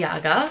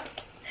Balenciaga,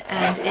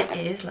 and it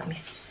is, let me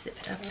zip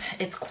it up.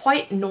 It's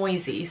quite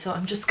noisy, so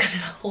I'm just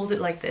gonna hold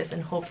it like this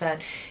and hope that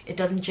it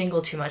doesn't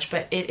jingle too much.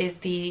 But it is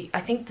the,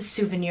 I think, the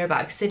souvenir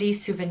bag, City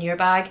souvenir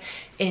bag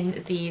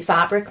in the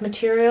fabric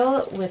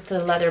material with the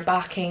leather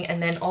backing,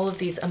 and then all of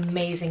these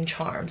amazing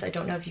charms. I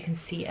don't know if you can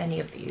see any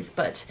of these,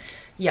 but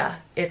yeah,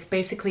 it's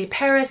basically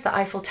Paris, the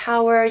Eiffel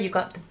Tower, you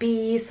got the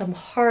bee, some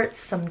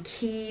hearts, some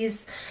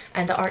keys,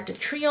 and the Arc de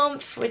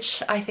Triomphe,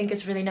 which I think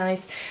is really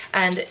nice.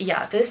 And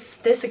yeah,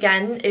 this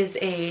again is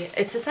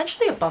it's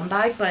essentially a bum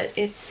bag, but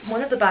it's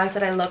one of the bags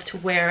that I love to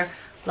wear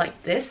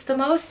like this the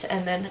most,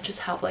 and then just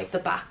have like the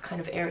back kind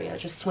of area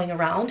just swing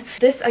around.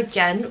 This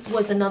again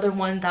was another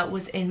one that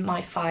was in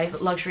my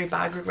 5 luxury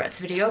bag regrets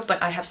video,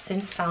 but I have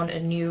since found a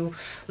new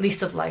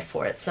lease of life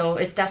for it, so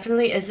it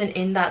definitely isn't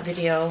in that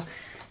video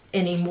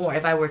anymore.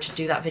 If I were to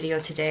do that video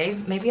today,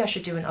 maybe I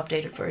should do an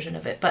updated version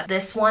of it. But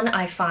this one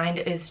I find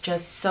is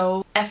just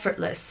so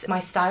effortless.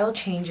 My style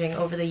changing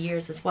over the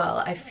years as well.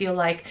 I feel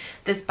like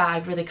this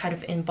bag really kind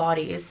of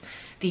embodies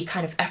the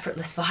kind of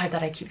effortless vibe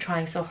that I keep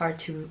trying so hard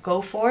to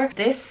go for.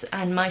 This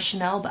and my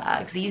Chanel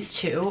bag, these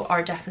two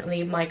are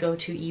definitely my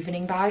go-to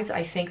evening bags.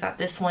 I think that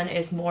this one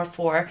is more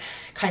for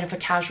kind of a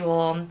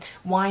casual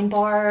wine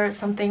bar or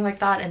something like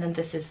that, and then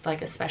this is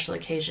like a special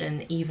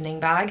occasion evening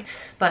bag.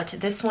 But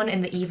this one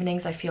in the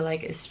evenings I feel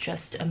like is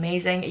just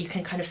amazing. You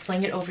can kind of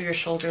sling it over your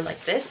shoulder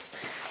like this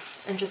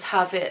and just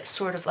have it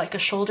sort of like a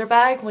shoulder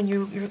bag when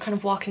you're kind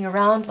of walking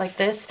around like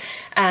this,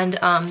 and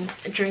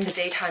during the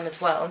daytime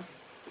as well,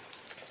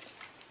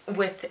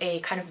 with a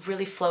kind of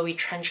really flowy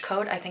trench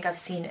coat. I think I've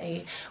seen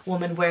a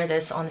woman wear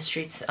this on the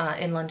streets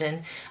in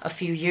London a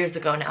few years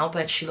ago now,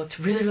 but she looked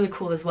really, really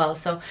cool as well.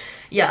 So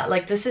yeah,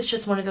 like this is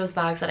just one of those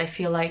bags that I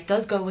feel like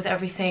does go with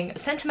everything.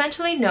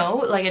 Sentimentally, no,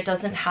 like it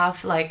doesn't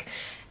have like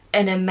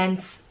an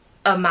immense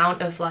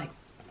amount of like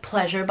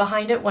pleasure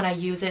behind it when I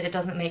use it. It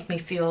doesn't make me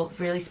feel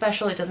really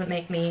special. It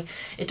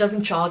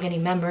doesn't jog any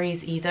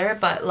memories either,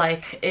 but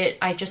like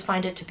I just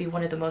find it to be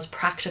one of the most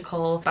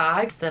practical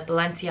bags, the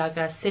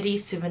Balenciaga City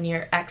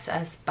Souvenir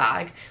XS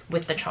Bag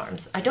with the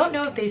charms. I don't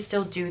know if they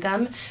still do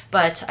them,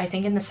 but I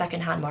think in the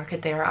secondhand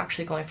market they are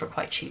actually going for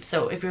quite cheap.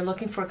 So if you're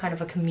looking for kind of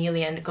a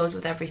chameleon, goes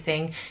with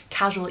everything,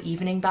 casual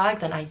evening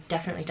bag, then I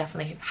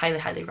definitely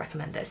highly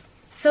recommend this.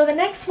 So the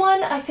next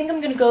one, I think I'm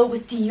gonna go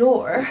with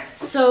Dior.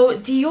 So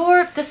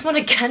Dior, this one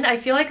again, I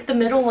feel like the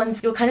middle ones,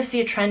 you'll kind of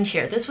see a trend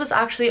here. This was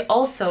actually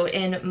also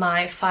in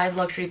my 5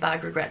 luxury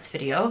bag regrets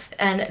video.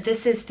 And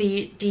this is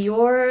the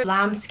Dior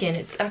lambskin.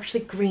 It's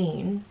actually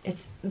green.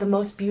 the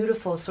most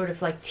beautiful sort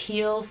of like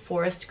teal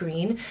forest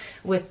green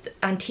with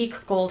antique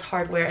gold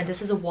hardware, and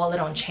this is a wallet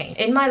on chain.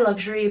 In my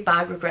luxury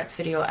bag regrets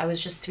video, I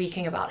was just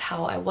speaking about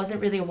how I wasn't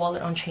really a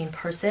wallet on chain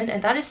person,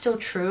 and that is still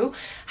true.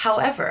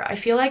 However, I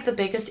feel like the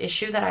biggest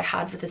issue that I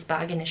had with this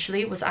bag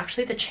initially was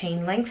actually the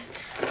chain length.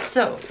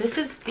 So this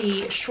is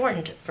the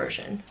shortened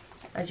version.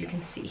 As you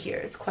can see here,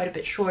 it's quite a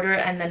bit shorter,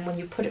 and then when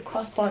you put it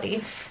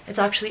crossbody, it's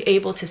actually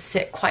able to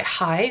sit quite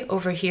high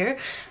over here.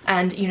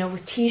 And you know,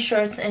 with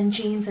t-shirts and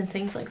jeans and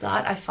things like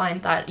that, I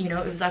find that, you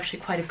know, it was actually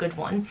quite a good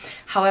one.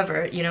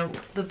 However, you know,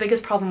 the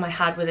biggest problem I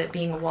had with it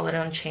being a wallet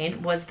on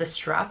chain was the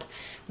strap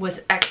was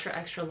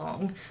extra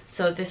long.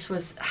 So this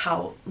was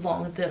how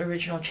long the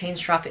original chain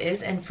strap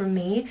is, and for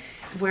me,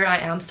 where I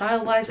am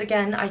style wise,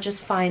 again, I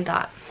just find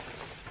that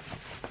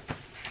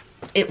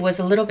it was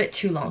a little bit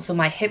too long. So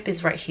my hip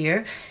is right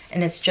here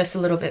and it's just a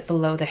little bit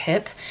below the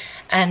hip,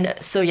 and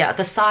so yeah,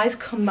 the size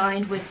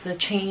combined with the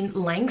chain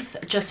length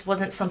just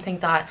wasn't something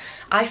that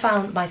I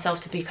found myself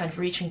to be kind of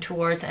reaching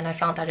towards, and I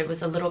found that it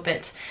was a little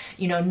bit,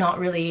 you know, not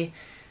really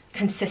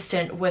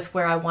consistent with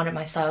where I wanted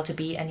my style to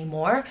be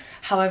anymore.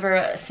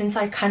 However, since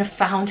I kind of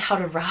found how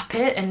to wrap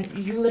it, and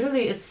you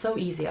literally, it's so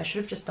easy. I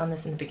should have just done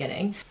this in the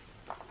beginning,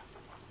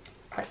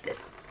 like this.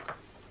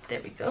 There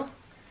we go,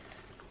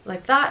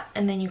 like that,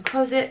 and then you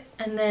close it,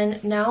 and then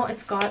now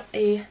it's got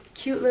a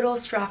cute little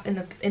strap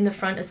in the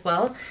front as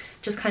well,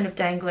 just kind of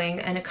dangling,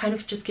 and it kind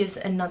of just gives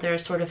another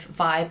sort of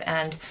vibe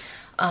and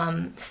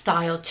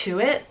style to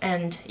it.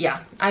 And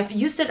yeah, I've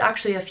used it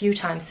actually a few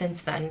times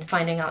since then,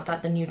 finding out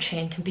that the new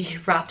chain can be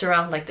wrapped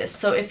around like this.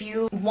 So if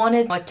you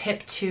wanted a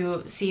tip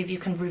to see if you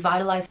can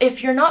revitalize,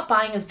 if you're not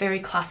buying a very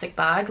classic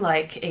bag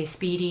like a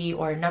Speedy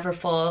or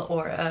Neverfull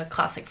or a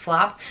classic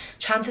flap,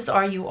 chances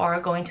are you are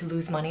going to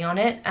lose money on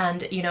it.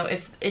 And you know,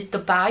 if the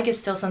bag is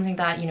still something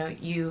that, you know,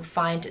 you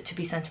find to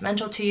be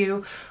sentimental to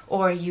you,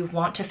 or you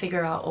want to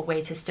figure out a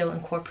way to still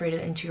incorporate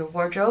it into your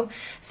wardrobe,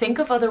 think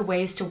of other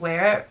ways to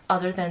wear it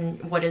other than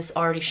what is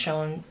already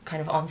shown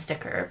kind of on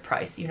sticker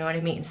price, you know what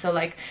I mean? So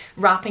like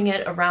wrapping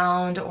it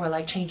around, or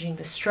like changing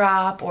the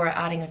strap, or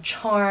adding a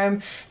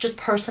charm, just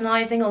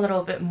personalizing a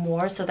little bit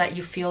more so that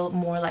you feel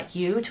more like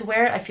you to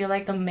wear it. I feel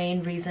like the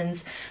main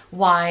reasons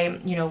why,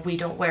 you know, we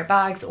don't wear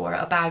bags, or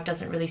a bag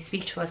doesn't really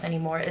speak to us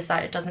anymore, is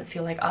that it doesn't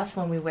feel like us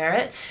when we wear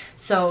it.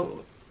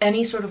 So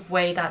any sort of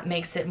way that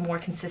makes it more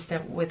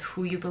consistent with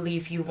who you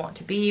believe you want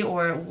to be,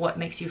 or what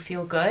makes you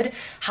feel good,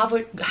 have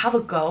a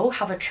go,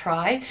 have a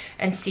try,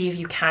 and see if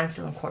you can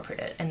still incorporate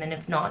it. And then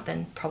if not,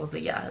 then probably,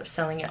 yeah,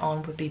 selling it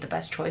on would be the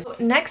best choice. So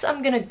next,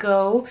 I'm gonna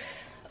go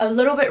a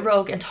little bit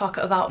rogue and talk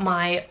about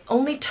my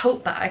only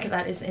tote bag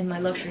that is in my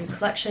luxury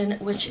collection,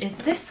 which is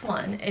this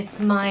one. It's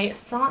my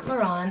Saint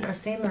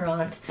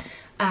Laurent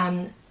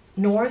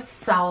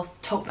north-south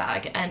tote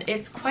bag, and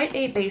it's quite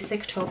a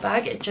basic tote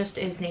bag. It just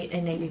is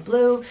in navy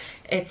blue.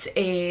 It's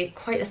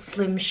quite a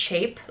slim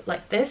shape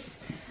like this,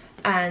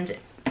 and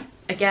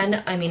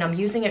again, I mean, I'm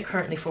using it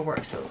currently for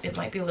work, so it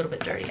might be a little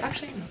bit dirty.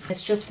 Actually,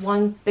 it's just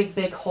one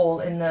big hole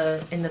in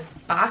the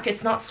back.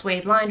 It's not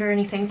suede lined or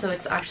anything, so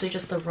it's actually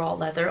just the raw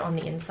leather on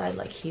the inside,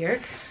 like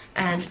here.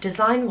 And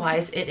design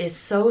wise, it is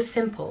so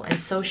simple and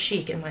so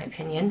chic in my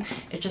opinion.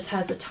 It just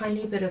has a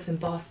tiny bit of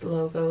embossed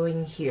logo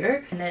in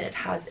here, and then it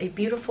has a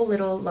beautiful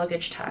little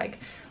luggage tag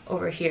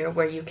over here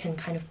where you can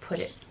kind of put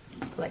it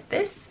like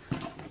this,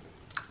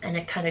 and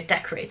it kind of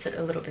decorates it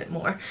a little bit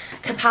more.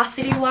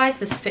 Capacity wise,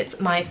 this fits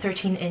my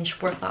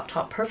 13-inch work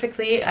laptop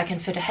perfectly. I can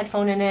fit a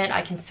headphone in it,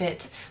 I can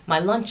fit my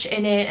lunch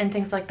in it and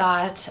things like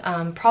that.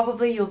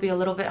 Probably you'll be a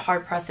little bit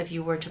hard pressed if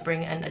you were to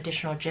bring an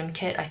additional gym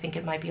kit. I think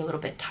it might be a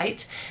little bit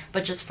tight,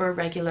 but just for a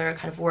regular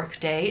kind of work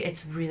day,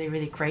 it's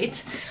really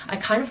great. I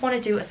kind of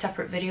want to do a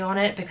separate video on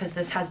it because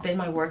this has been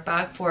my work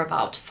bag for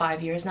about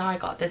 5 years now. I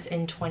got this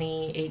in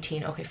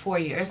 2018, okay, 4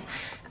 years.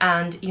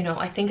 And you know,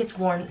 I think it's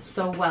worn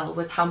so well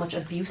with how much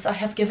abuse I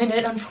have given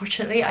it.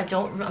 Unfortunately,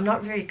 I'm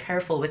not very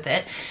careful with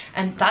it,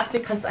 and that's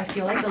because I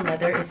feel like the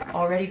leather is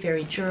already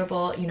very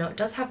durable. You know, it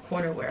does have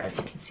corner wear, as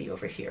you can see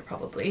over here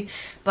probably,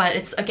 but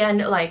it's again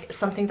like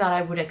something that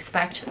I would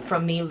expect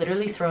from me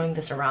literally throwing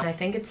this around. I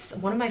think it's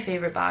one of my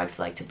favorite bags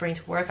like to bring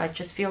to work. I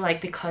just feel like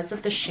because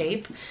of the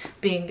shape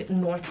being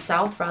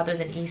north-south rather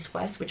than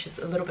east-west, which is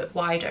a little bit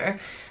wider,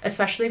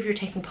 especially if you're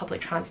taking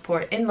public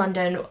transport in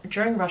London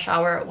during rush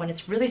hour when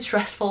it's really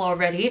stressful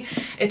already,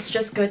 it's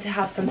just good to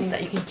have something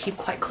that you can keep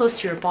quite close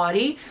to your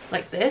body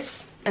like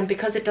this. And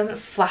because it doesn't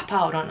flap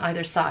out on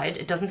either side,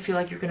 it doesn't feel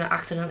like you're gonna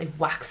accidentally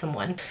whack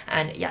someone.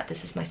 And yeah,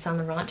 this is my Saint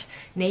Laurent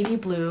navy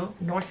blue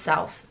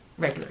north-south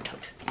regular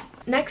tote.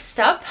 Next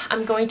up,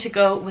 I'm going to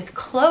go with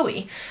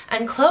Chloe,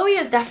 and Chloe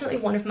is definitely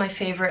one of my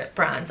favorite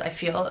brands, I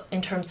feel,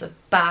 in terms of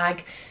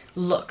bag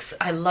looks.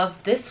 I love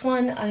this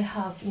one. I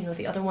have, you know,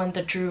 the other one,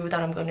 the Drew, that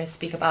I'm going to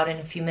speak about in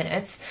a few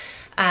minutes,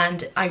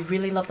 and I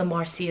really love the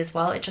Marcy as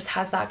well. It just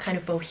has that kind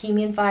of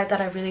bohemian vibe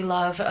that I really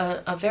love,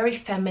 a very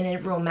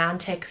feminine,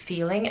 romantic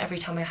feeling every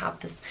time I have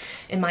this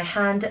in my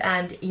hand.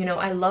 And you know,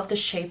 I love the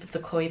shape of the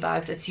Chloe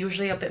bags. It's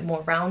usually a bit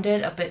more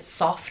rounded, a bit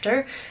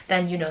softer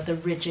than, you know, the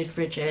rigid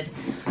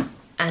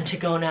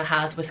Antigona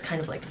has with kind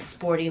of like the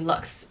sporty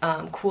luxe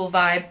cool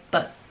vibe.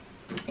 But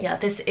yeah,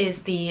 this is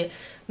the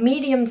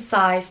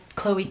medium-sized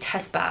Chloe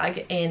Tess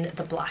bag in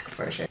the black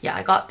version. Yeah,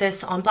 I got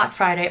this on Black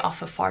Friday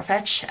off of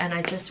Farfetch and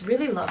I just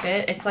really love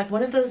it. It's like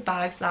one of those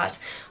bags that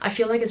I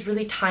feel like is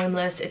really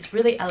timeless. It's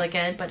really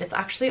elegant, but it's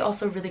actually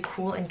also really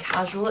cool and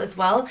casual as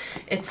well.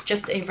 It's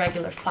just a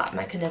regular flat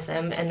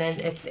mechanism, and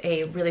then it's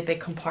a really big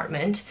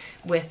compartment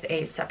with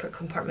a separate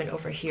compartment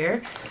over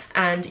here.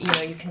 And you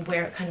know, you can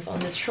wear it kind of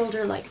on the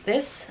shoulder like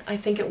this. I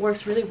think it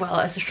works really well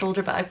as a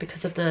shoulder bag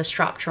because of the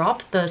strap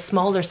drop. The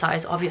smaller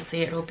size,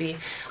 obviously it'll be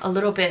a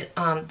little bit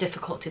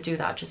difficult to do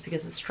that just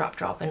because of the strap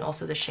drop and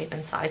also the shape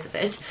and size of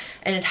it.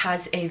 And it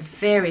has a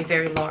very,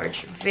 very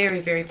large,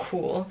 very, very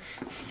cool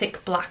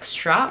thick black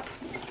strap,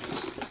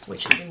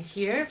 which is in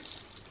here,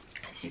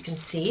 as you can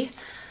see.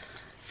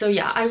 So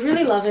yeah, I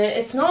really love it.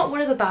 It's not one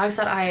of the bags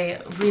that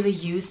I really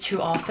use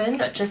too often,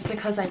 just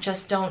because I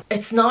just don't,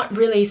 it's not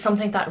really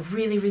something that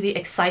really, really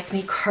excites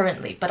me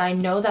currently, but I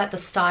know that the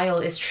style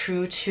is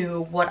true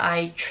to what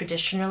I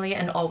traditionally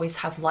and always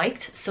have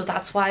liked. So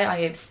that's why I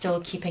am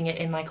still keeping it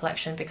in my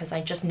collection, because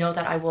I just know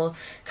that I will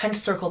kind of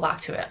circle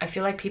back to it. I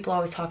feel like people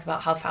always talk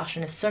about how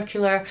fashion is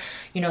circular,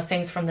 you know,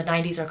 things from the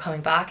 90s are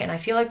coming back, and I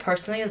feel like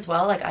personally as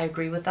well, like I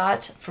agree with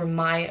that. For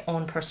my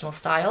own personal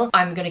style,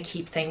 I'm gonna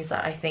keep things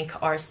that I think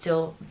are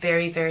still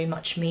very, very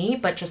much me,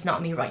 but just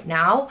not me right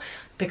now,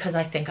 because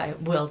I think I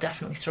will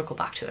definitely circle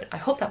back to it. I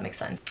hope that makes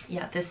sense.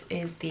 Yeah, this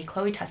is the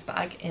Chloe Tess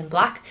bag in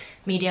black,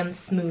 medium,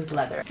 smooth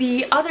leather.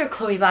 The other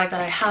Chloe bag that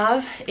I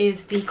have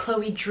is the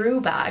Chloe Drew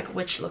bag,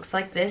 which looks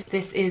like this.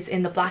 This is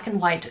in the black and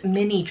white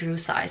mini Drew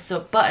size,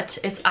 so but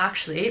it's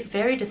actually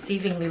very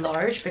deceivingly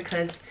large,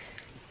 because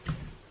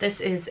this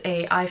is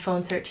a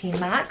iPhone 13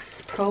 Max,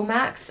 Pro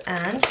Max,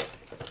 and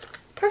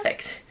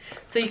perfect.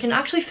 So you can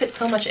actually fit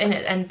so much in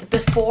it. And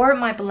before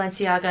my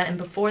Balenciaga and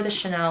before the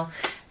Chanel,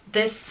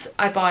 this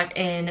I bought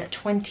in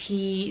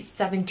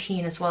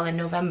 2017 as well, in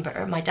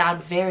November. My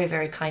dad very,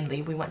 very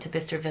kindly, we went to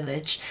Bicester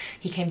Village.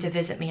 He came to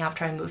visit me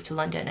after I moved to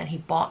London, and he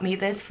bought me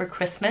this for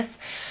Christmas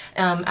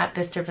at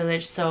Bicester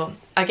Village. So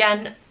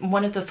again,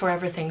 one of the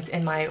forever things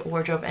in my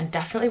wardrobe, and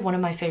definitely one of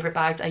my favorite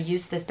bags. I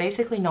used this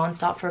basically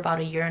non-stop for about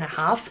a year and a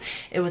half.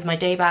 It was my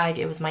day bag,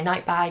 it was my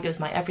night bag, it was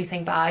my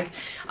everything bag.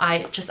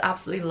 I just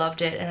absolutely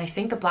loved it. And I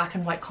think the black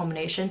and white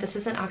combination, this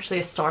isn't actually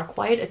a stark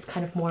white, it's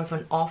kind of more of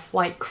an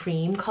off-white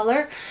cream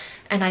color.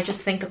 And I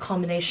just think the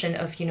combination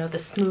of, you know, the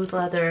smooth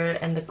leather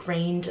and the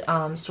grained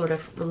sort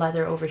of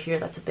leather over here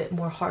that's a bit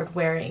more hard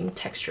wearing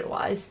texture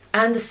wise,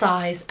 and the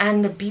size,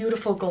 and the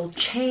beautiful gold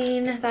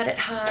chain that it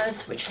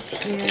has, which is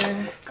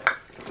here.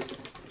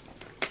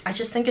 I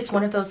just think it's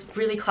one of those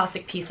really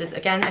classic pieces.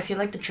 Again, I feel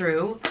like the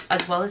Drew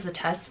as well as the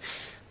Tess,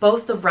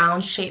 both the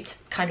round shaped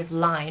kind of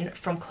line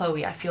from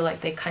Chloe, I feel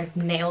like they kind of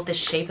nailed the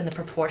shape and the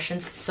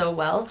proportions so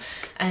well.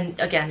 And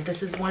again,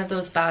 this is one of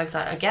those bags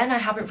that, again, I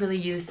haven't really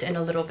used in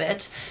a little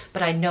bit,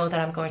 but I know that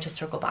I'm going to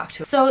circle back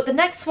to. So the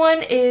next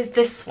one is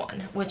this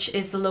one, which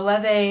is the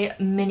Loewe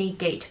Mini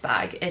Gate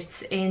bag.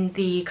 It's in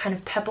the kind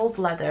of pebbled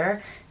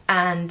leather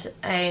and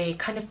a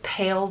kind of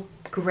pale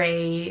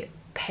gray,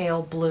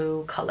 pale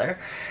blue color.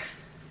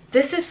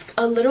 This is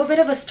a little bit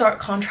of a stark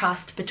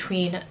contrast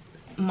between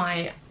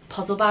my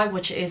puzzle bag,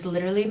 which is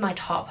literally my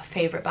top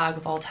favorite bag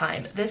of all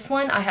time. This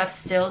one I have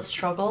still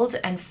struggled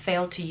and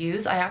failed to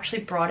use. I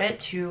actually brought it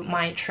to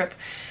my trip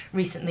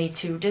recently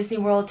to Disney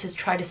World to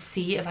try to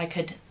see if I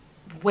could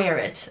wear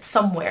it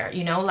somewhere,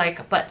 you know,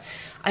 like, but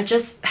I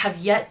just have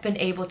yet been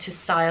able to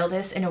style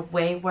this in a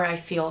way where I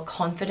feel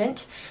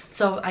confident.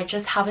 So I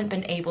just haven't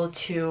been able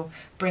to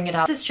bring it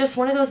up. This is just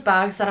one of those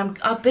bags that I'm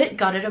a bit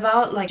gutted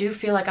about. Like, I do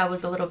feel like I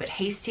was a little bit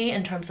hasty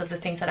in terms of the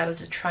things that I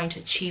was trying to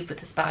achieve with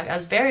this bag. I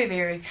was very,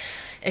 very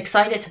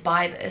excited to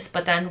buy this,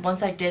 but then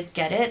once I did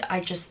get it, I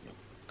just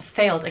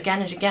failed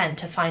again and again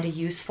to find a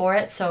use for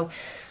it. So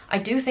I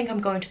do think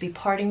I'm going to be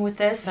parting with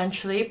this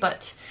eventually,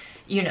 but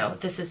you know,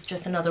 this is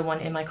just another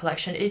one in my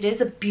collection. It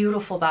is a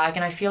beautiful bag,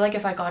 and I feel like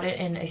if I got it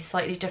in a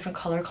slightly different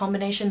color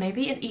combination,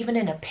 maybe even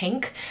in a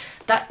pink,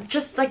 that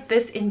just like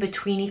this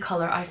in-betweeny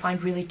color I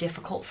find really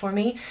difficult for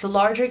me. The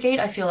larger gate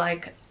I feel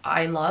like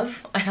I love,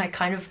 and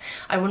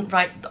I wouldn't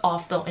write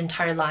off the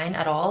entire line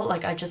at all.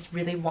 Like, I just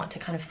really want to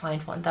kind of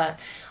find one that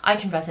I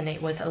can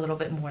resonate with a little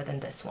bit more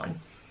than this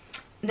one.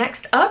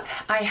 Next up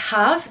I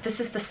have, this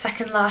is the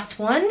second last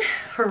one,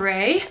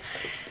 hooray,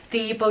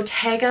 the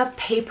Bottega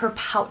paper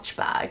pouch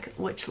bag,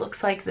 which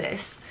looks like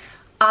this.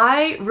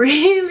 I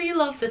really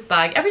love this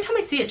bag. Every time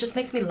I see it, it just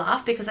makes me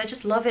laugh because I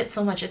just love it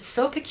so much. It's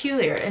so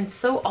peculiar and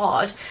so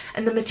odd.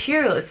 And the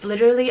material, it's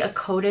literally a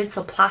coated,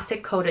 so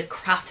plastic coated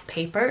craft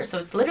paper. So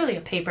it's literally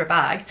a paper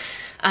bag,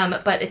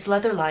 but it's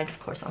leather lined, of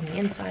course, on the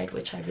inside,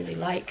 which I really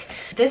like.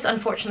 This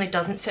unfortunately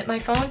doesn't fit my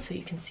phone, so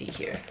you can see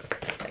here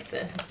like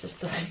this, it just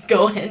doesn't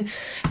go in.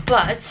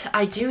 But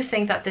I do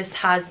think that this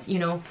has, you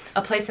know,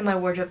 a place in my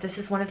wardrobe. This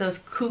is one of those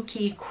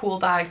kooky, cool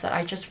bags that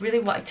I just really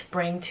like to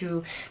bring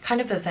to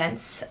kind of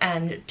events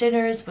and attend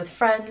dinners with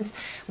friends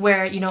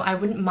where, you know, I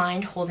wouldn't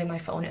mind holding my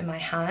phone in my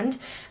hand.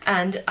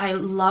 And I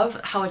love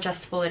how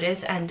adjustable it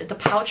is, and the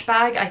pouch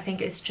bag I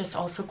think is just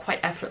also quite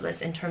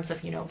effortless in terms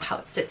of, you know, how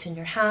it sits in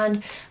your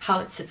hand, how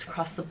it sits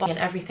across the body, and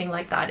everything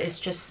like that is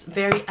just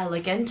very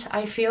elegant,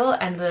 I feel,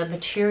 and the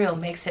material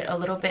makes it a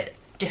little bit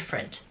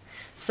different.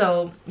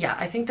 So yeah,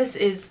 I think this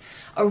is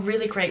a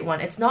really great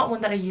one. It's not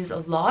one that I use a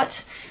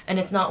lot, and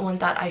it's not one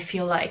that I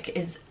feel like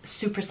is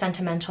super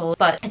sentimental,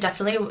 but it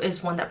definitely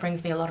is one that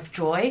brings me a lot of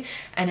joy,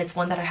 and it's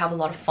one that I have a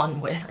lot of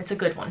fun with. It's a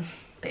good one,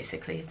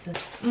 basically.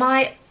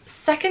 My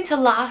second to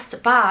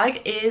last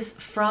bag is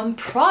from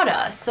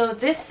Prada. So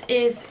this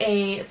is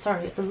a,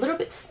 sorry, it's a little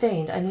bit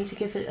stained. I need to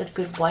give it a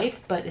good wipe,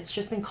 but it's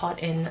just been caught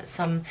in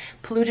some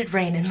polluted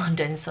rain in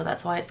London, so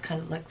that's why it's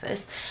kind of like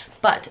this.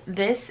 But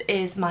this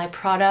is my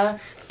Prada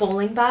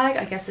bowling bag.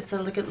 I guess it's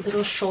a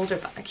little shoulder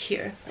bag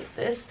here, like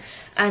this.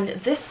 And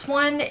this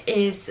one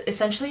is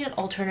essentially an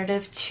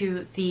alternative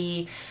to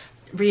the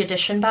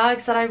re-edition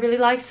bags that I really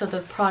like, so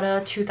the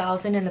Prada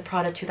 2000 and the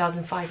Prada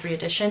 2005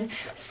 re-edition,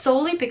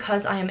 solely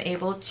because I am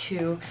able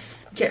to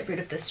get rid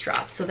of this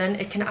strap. So then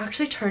it can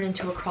actually turn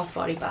into a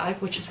crossbody bag,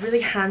 which is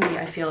really handy,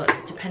 I feel,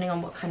 depending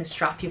on what kind of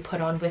strap you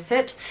put on with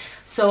it.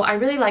 So I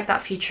really like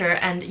that feature,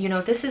 and you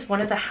know, this is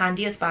one of the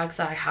handiest bags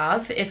that I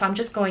have if I'm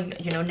just going,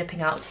 you know,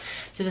 nipping out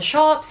to the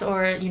shops,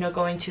 or, you know,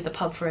 going to the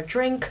pub for a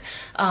drink,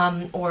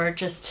 or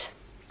just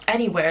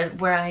anywhere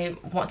where I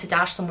want to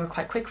dash somewhere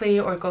quite quickly,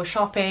 or go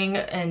shopping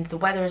and the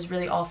weather is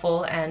really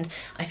awful and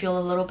I feel a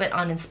little bit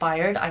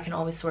uninspired. I can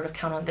always sort of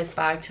count on this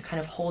bag to kind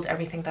of hold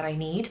everything that I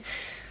need.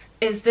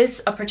 Is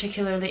this a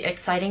particularly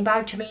exciting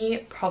bag to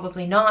me?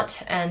 Probably not,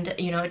 and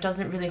you know, it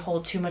doesn't really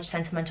hold too much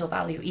sentimental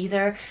value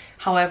either.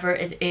 However,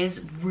 it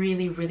is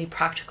really, really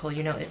practical.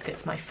 You know, it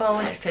fits my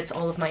phone, it fits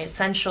all of my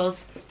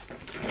essentials.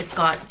 It's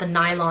got the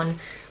nylon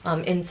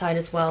inside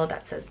as well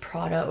that says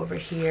Prada over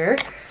here.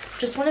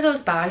 Just one of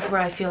those bags where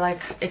I feel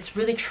like it's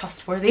really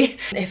trustworthy.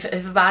 If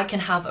a bag can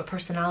have a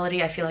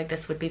personality, I feel like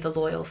this would be the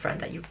loyal friend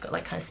that you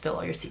like kind of spill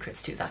all your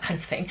secrets to, that kind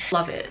of thing.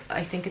 Love it.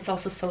 I think it's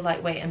also so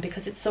lightweight, and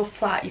because it's so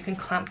flat, you can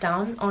clamp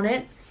down on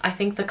it. I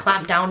think the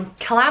clamp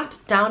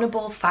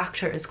downable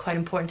factor is quite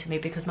important to me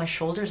because my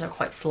shoulders are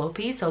quite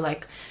slopey, so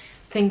like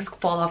things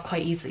fall off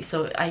quite easily.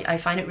 So I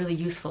find it really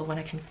useful when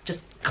I can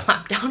just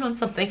clamp down on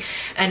something,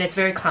 and it's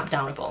very clamp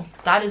downable.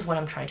 That is what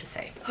I'm trying to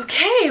say.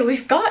 Okay,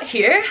 we've got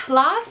here,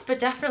 last but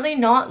definitely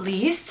not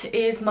least,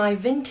 is my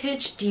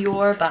vintage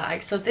Dior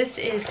bag. So this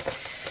is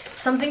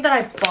something that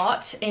I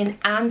bought in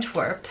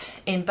Antwerp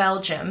in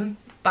Belgium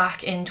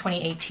back in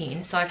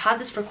 2018. So I've had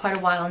this for quite a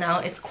while now.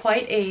 It's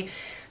quite a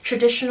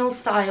traditional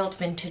styled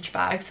vintage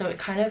bag, so it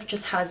kind of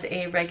just has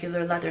a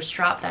regular leather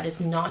strap that is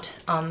not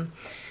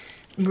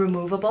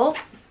removable,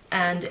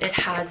 and it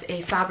has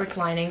a fabric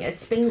lining.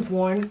 It's been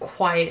worn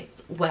quite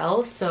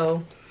well,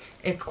 so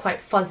it's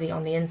quite fuzzy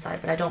on the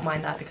inside, but I don't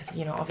mind that because,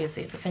 you know,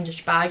 obviously it's a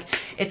vintage bag.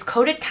 It's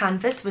coated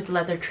canvas with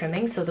leather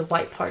trimming, so the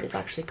white part is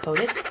actually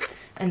coated,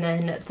 and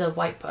then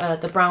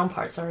the brown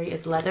part, sorry,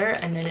 is leather.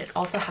 And then it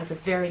also has a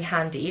very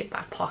handy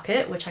back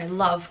pocket, which I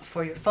love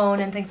for your phone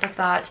and things like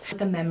that.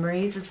 The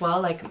memories as well,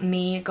 like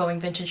me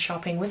going vintage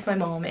shopping with my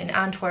mom in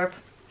Antwerp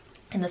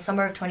in the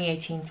summer of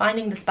 2018,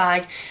 finding this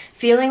bag,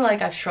 feeling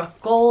like I've struck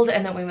gold.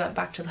 And then we went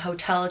back to the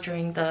hotel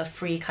during the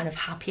free kind of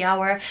happy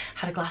hour,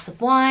 had a glass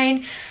of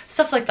wine,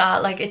 stuff like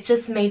that. Like, it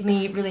just made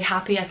me really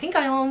happy. I think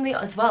I only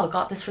as well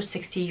got this for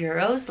 60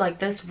 euros. Like,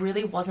 this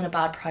really wasn't a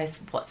bad price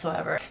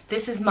whatsoever.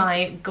 This is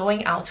my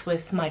going out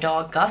with my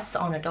dog Gus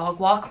on a dog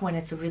walk when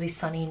it's a really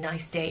sunny,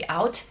 nice day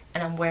out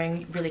and I'm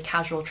wearing really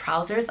casual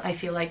trousers. I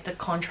feel like the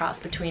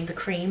contrast between the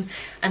cream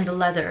and the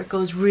leather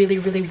goes really,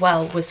 really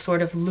well with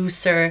sort of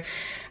looser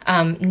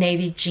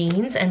navy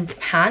jeans and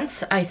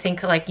pants. I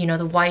think, like, you know,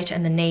 the white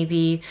and the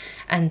navy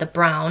and the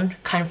brown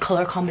kind of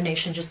color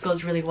combination just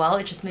goes really well.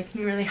 It just makes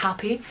me really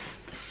happy.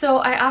 So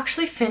I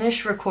actually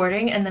finished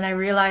recording and then I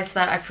realized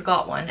that I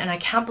forgot one, and I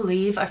can't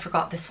believe I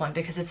forgot this one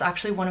because it's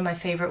actually one of my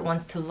favorite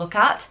ones to look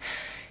at.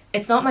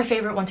 It's not my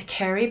favorite one to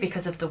carry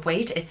because of the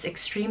weight. It's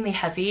extremely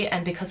heavy,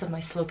 and because of my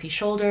slopey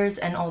shoulders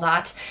and all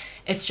that,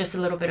 it's just a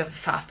little bit of a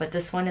faff. But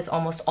this one is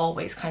almost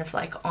always kind of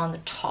like on the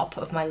top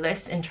of my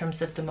list in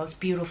terms of the most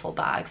beautiful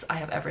bags I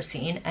have ever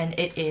seen, and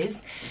it is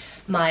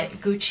my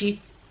Gucci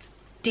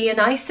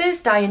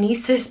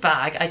Dionysus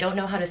bag. I don't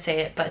know how to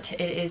say it, but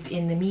it is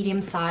in the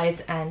medium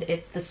size, and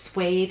it's the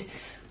suede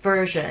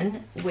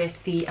version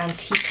with the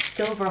antique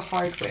silver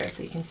hardware,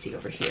 so you can see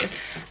over here.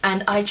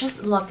 And I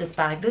just love this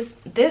bag.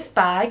 This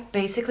bag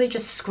basically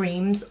just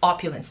screams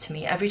opulence to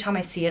me. Every time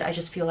I see it, I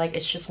just feel like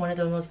it's just one of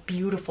the most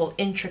beautiful,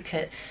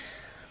 intricate,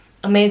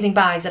 amazing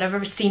bags that I've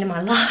ever seen in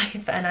my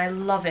life, and I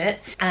love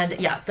it. And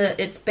yeah,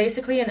 it's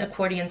basically an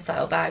accordion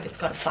style bag. It's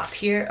got a flap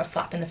here, a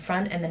flap in the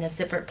front, and then a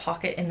zippered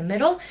pocket in the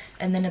middle,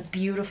 and then a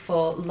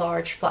beautiful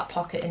large flap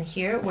pocket in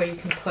here where you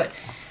can put,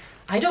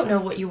 I don't know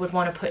what you would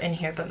want to put in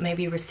here, but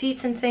maybe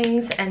receipts and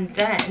things. And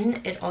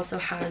then it also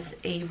has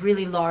a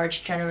really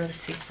large,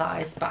 generously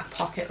sized back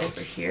pocket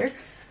over here,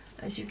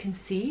 as you can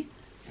see.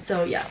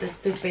 So yeah,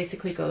 this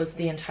basically goes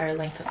the entire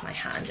length of my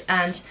hand.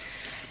 And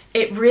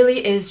it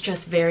really is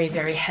just very,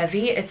 very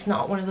heavy. It's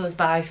not one of those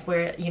bags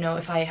where, you know,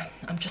 if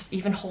I'm just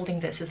even holding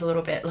this is a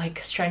little bit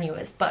like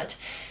strenuous, but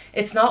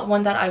it's not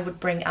one that I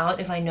would bring out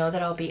if I know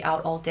that I'll be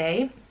out all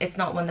day. It's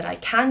not one that I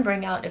can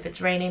bring out if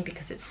it's raining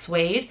because it's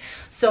suede.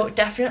 So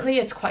definitely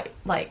it's quite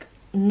like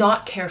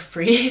not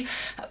carefree,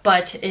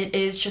 but it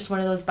is just one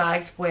of those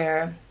bags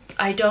where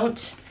I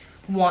don't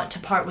want to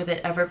part with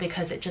it ever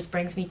because it just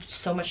brings me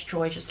so much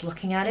joy just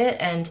looking at it.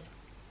 And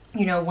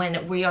you know,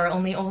 when we are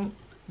only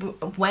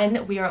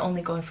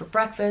going for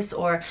breakfast,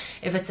 or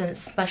if it's a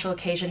special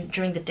occasion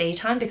during the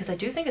daytime, because I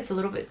do think it's a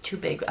little bit too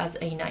big as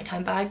a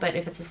nighttime bag, but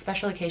if it's a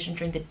special occasion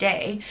during the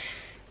day,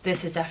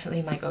 this is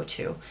definitely my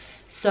go-to.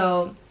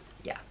 So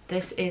yeah,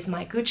 this is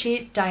my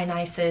Gucci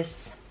Dionysus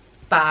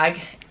bag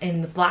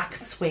in the black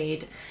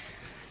suede,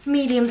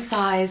 medium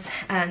size.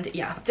 And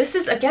yeah, this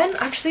is, again,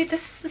 actually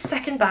this is the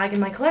second bag in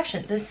my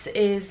collection.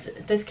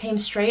 This came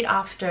straight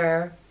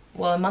after,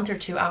 well, a month or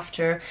two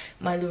after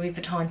my Louis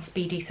Vuitton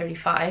Speedy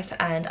 35,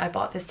 and I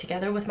bought this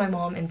together with my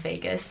mom in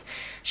Vegas.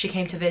 She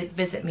came to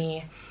visit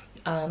me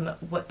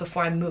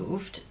before I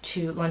moved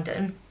to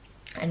London,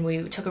 and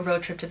we took a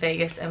road trip to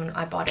Vegas, and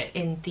I bought it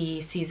in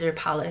the Caesar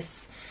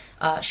Palace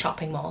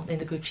shopping mall in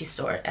the Gucci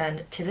store.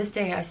 And to this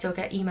day I still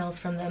get emails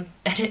from them,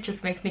 and it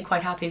just makes me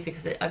quite happy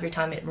because every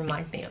time it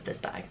reminds me of this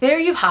bag. There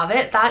you have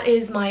it. That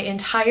is my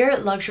entire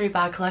luxury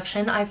bag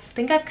collection. I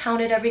think I've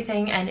counted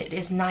everything, and it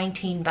is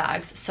 19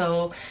 bags,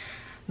 so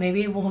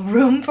maybe we'll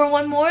room for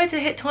one more to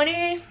hit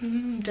 20.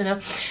 Don't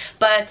know.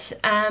 But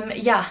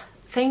yeah,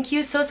 thank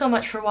you so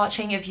much for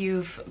watching. If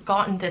you've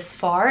gotten this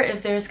far,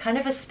 if there's kind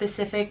of a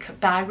specific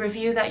bag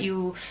review that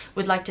you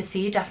would like to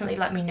see, definitely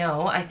let me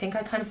know. I think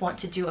I kind of want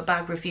to do a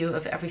bag review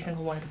of every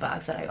single one of the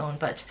bags that I own,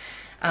 but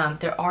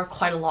there are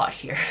quite a lot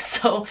here,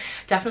 so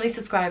definitely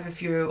subscribe if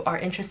you are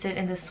interested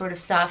in this sort of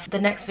stuff. The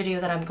next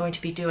video that I'm going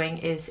to be doing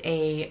is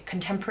a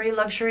contemporary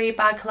luxury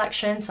bag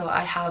collection, so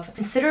I have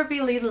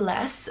considerably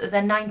less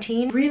than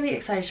 19. Really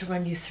excited to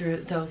run you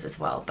through those as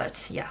well.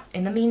 But yeah,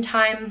 in the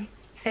meantime,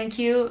 thank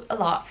you a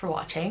lot for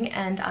watching,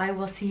 and I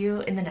will see you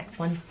in the next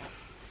one.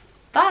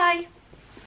 Bye!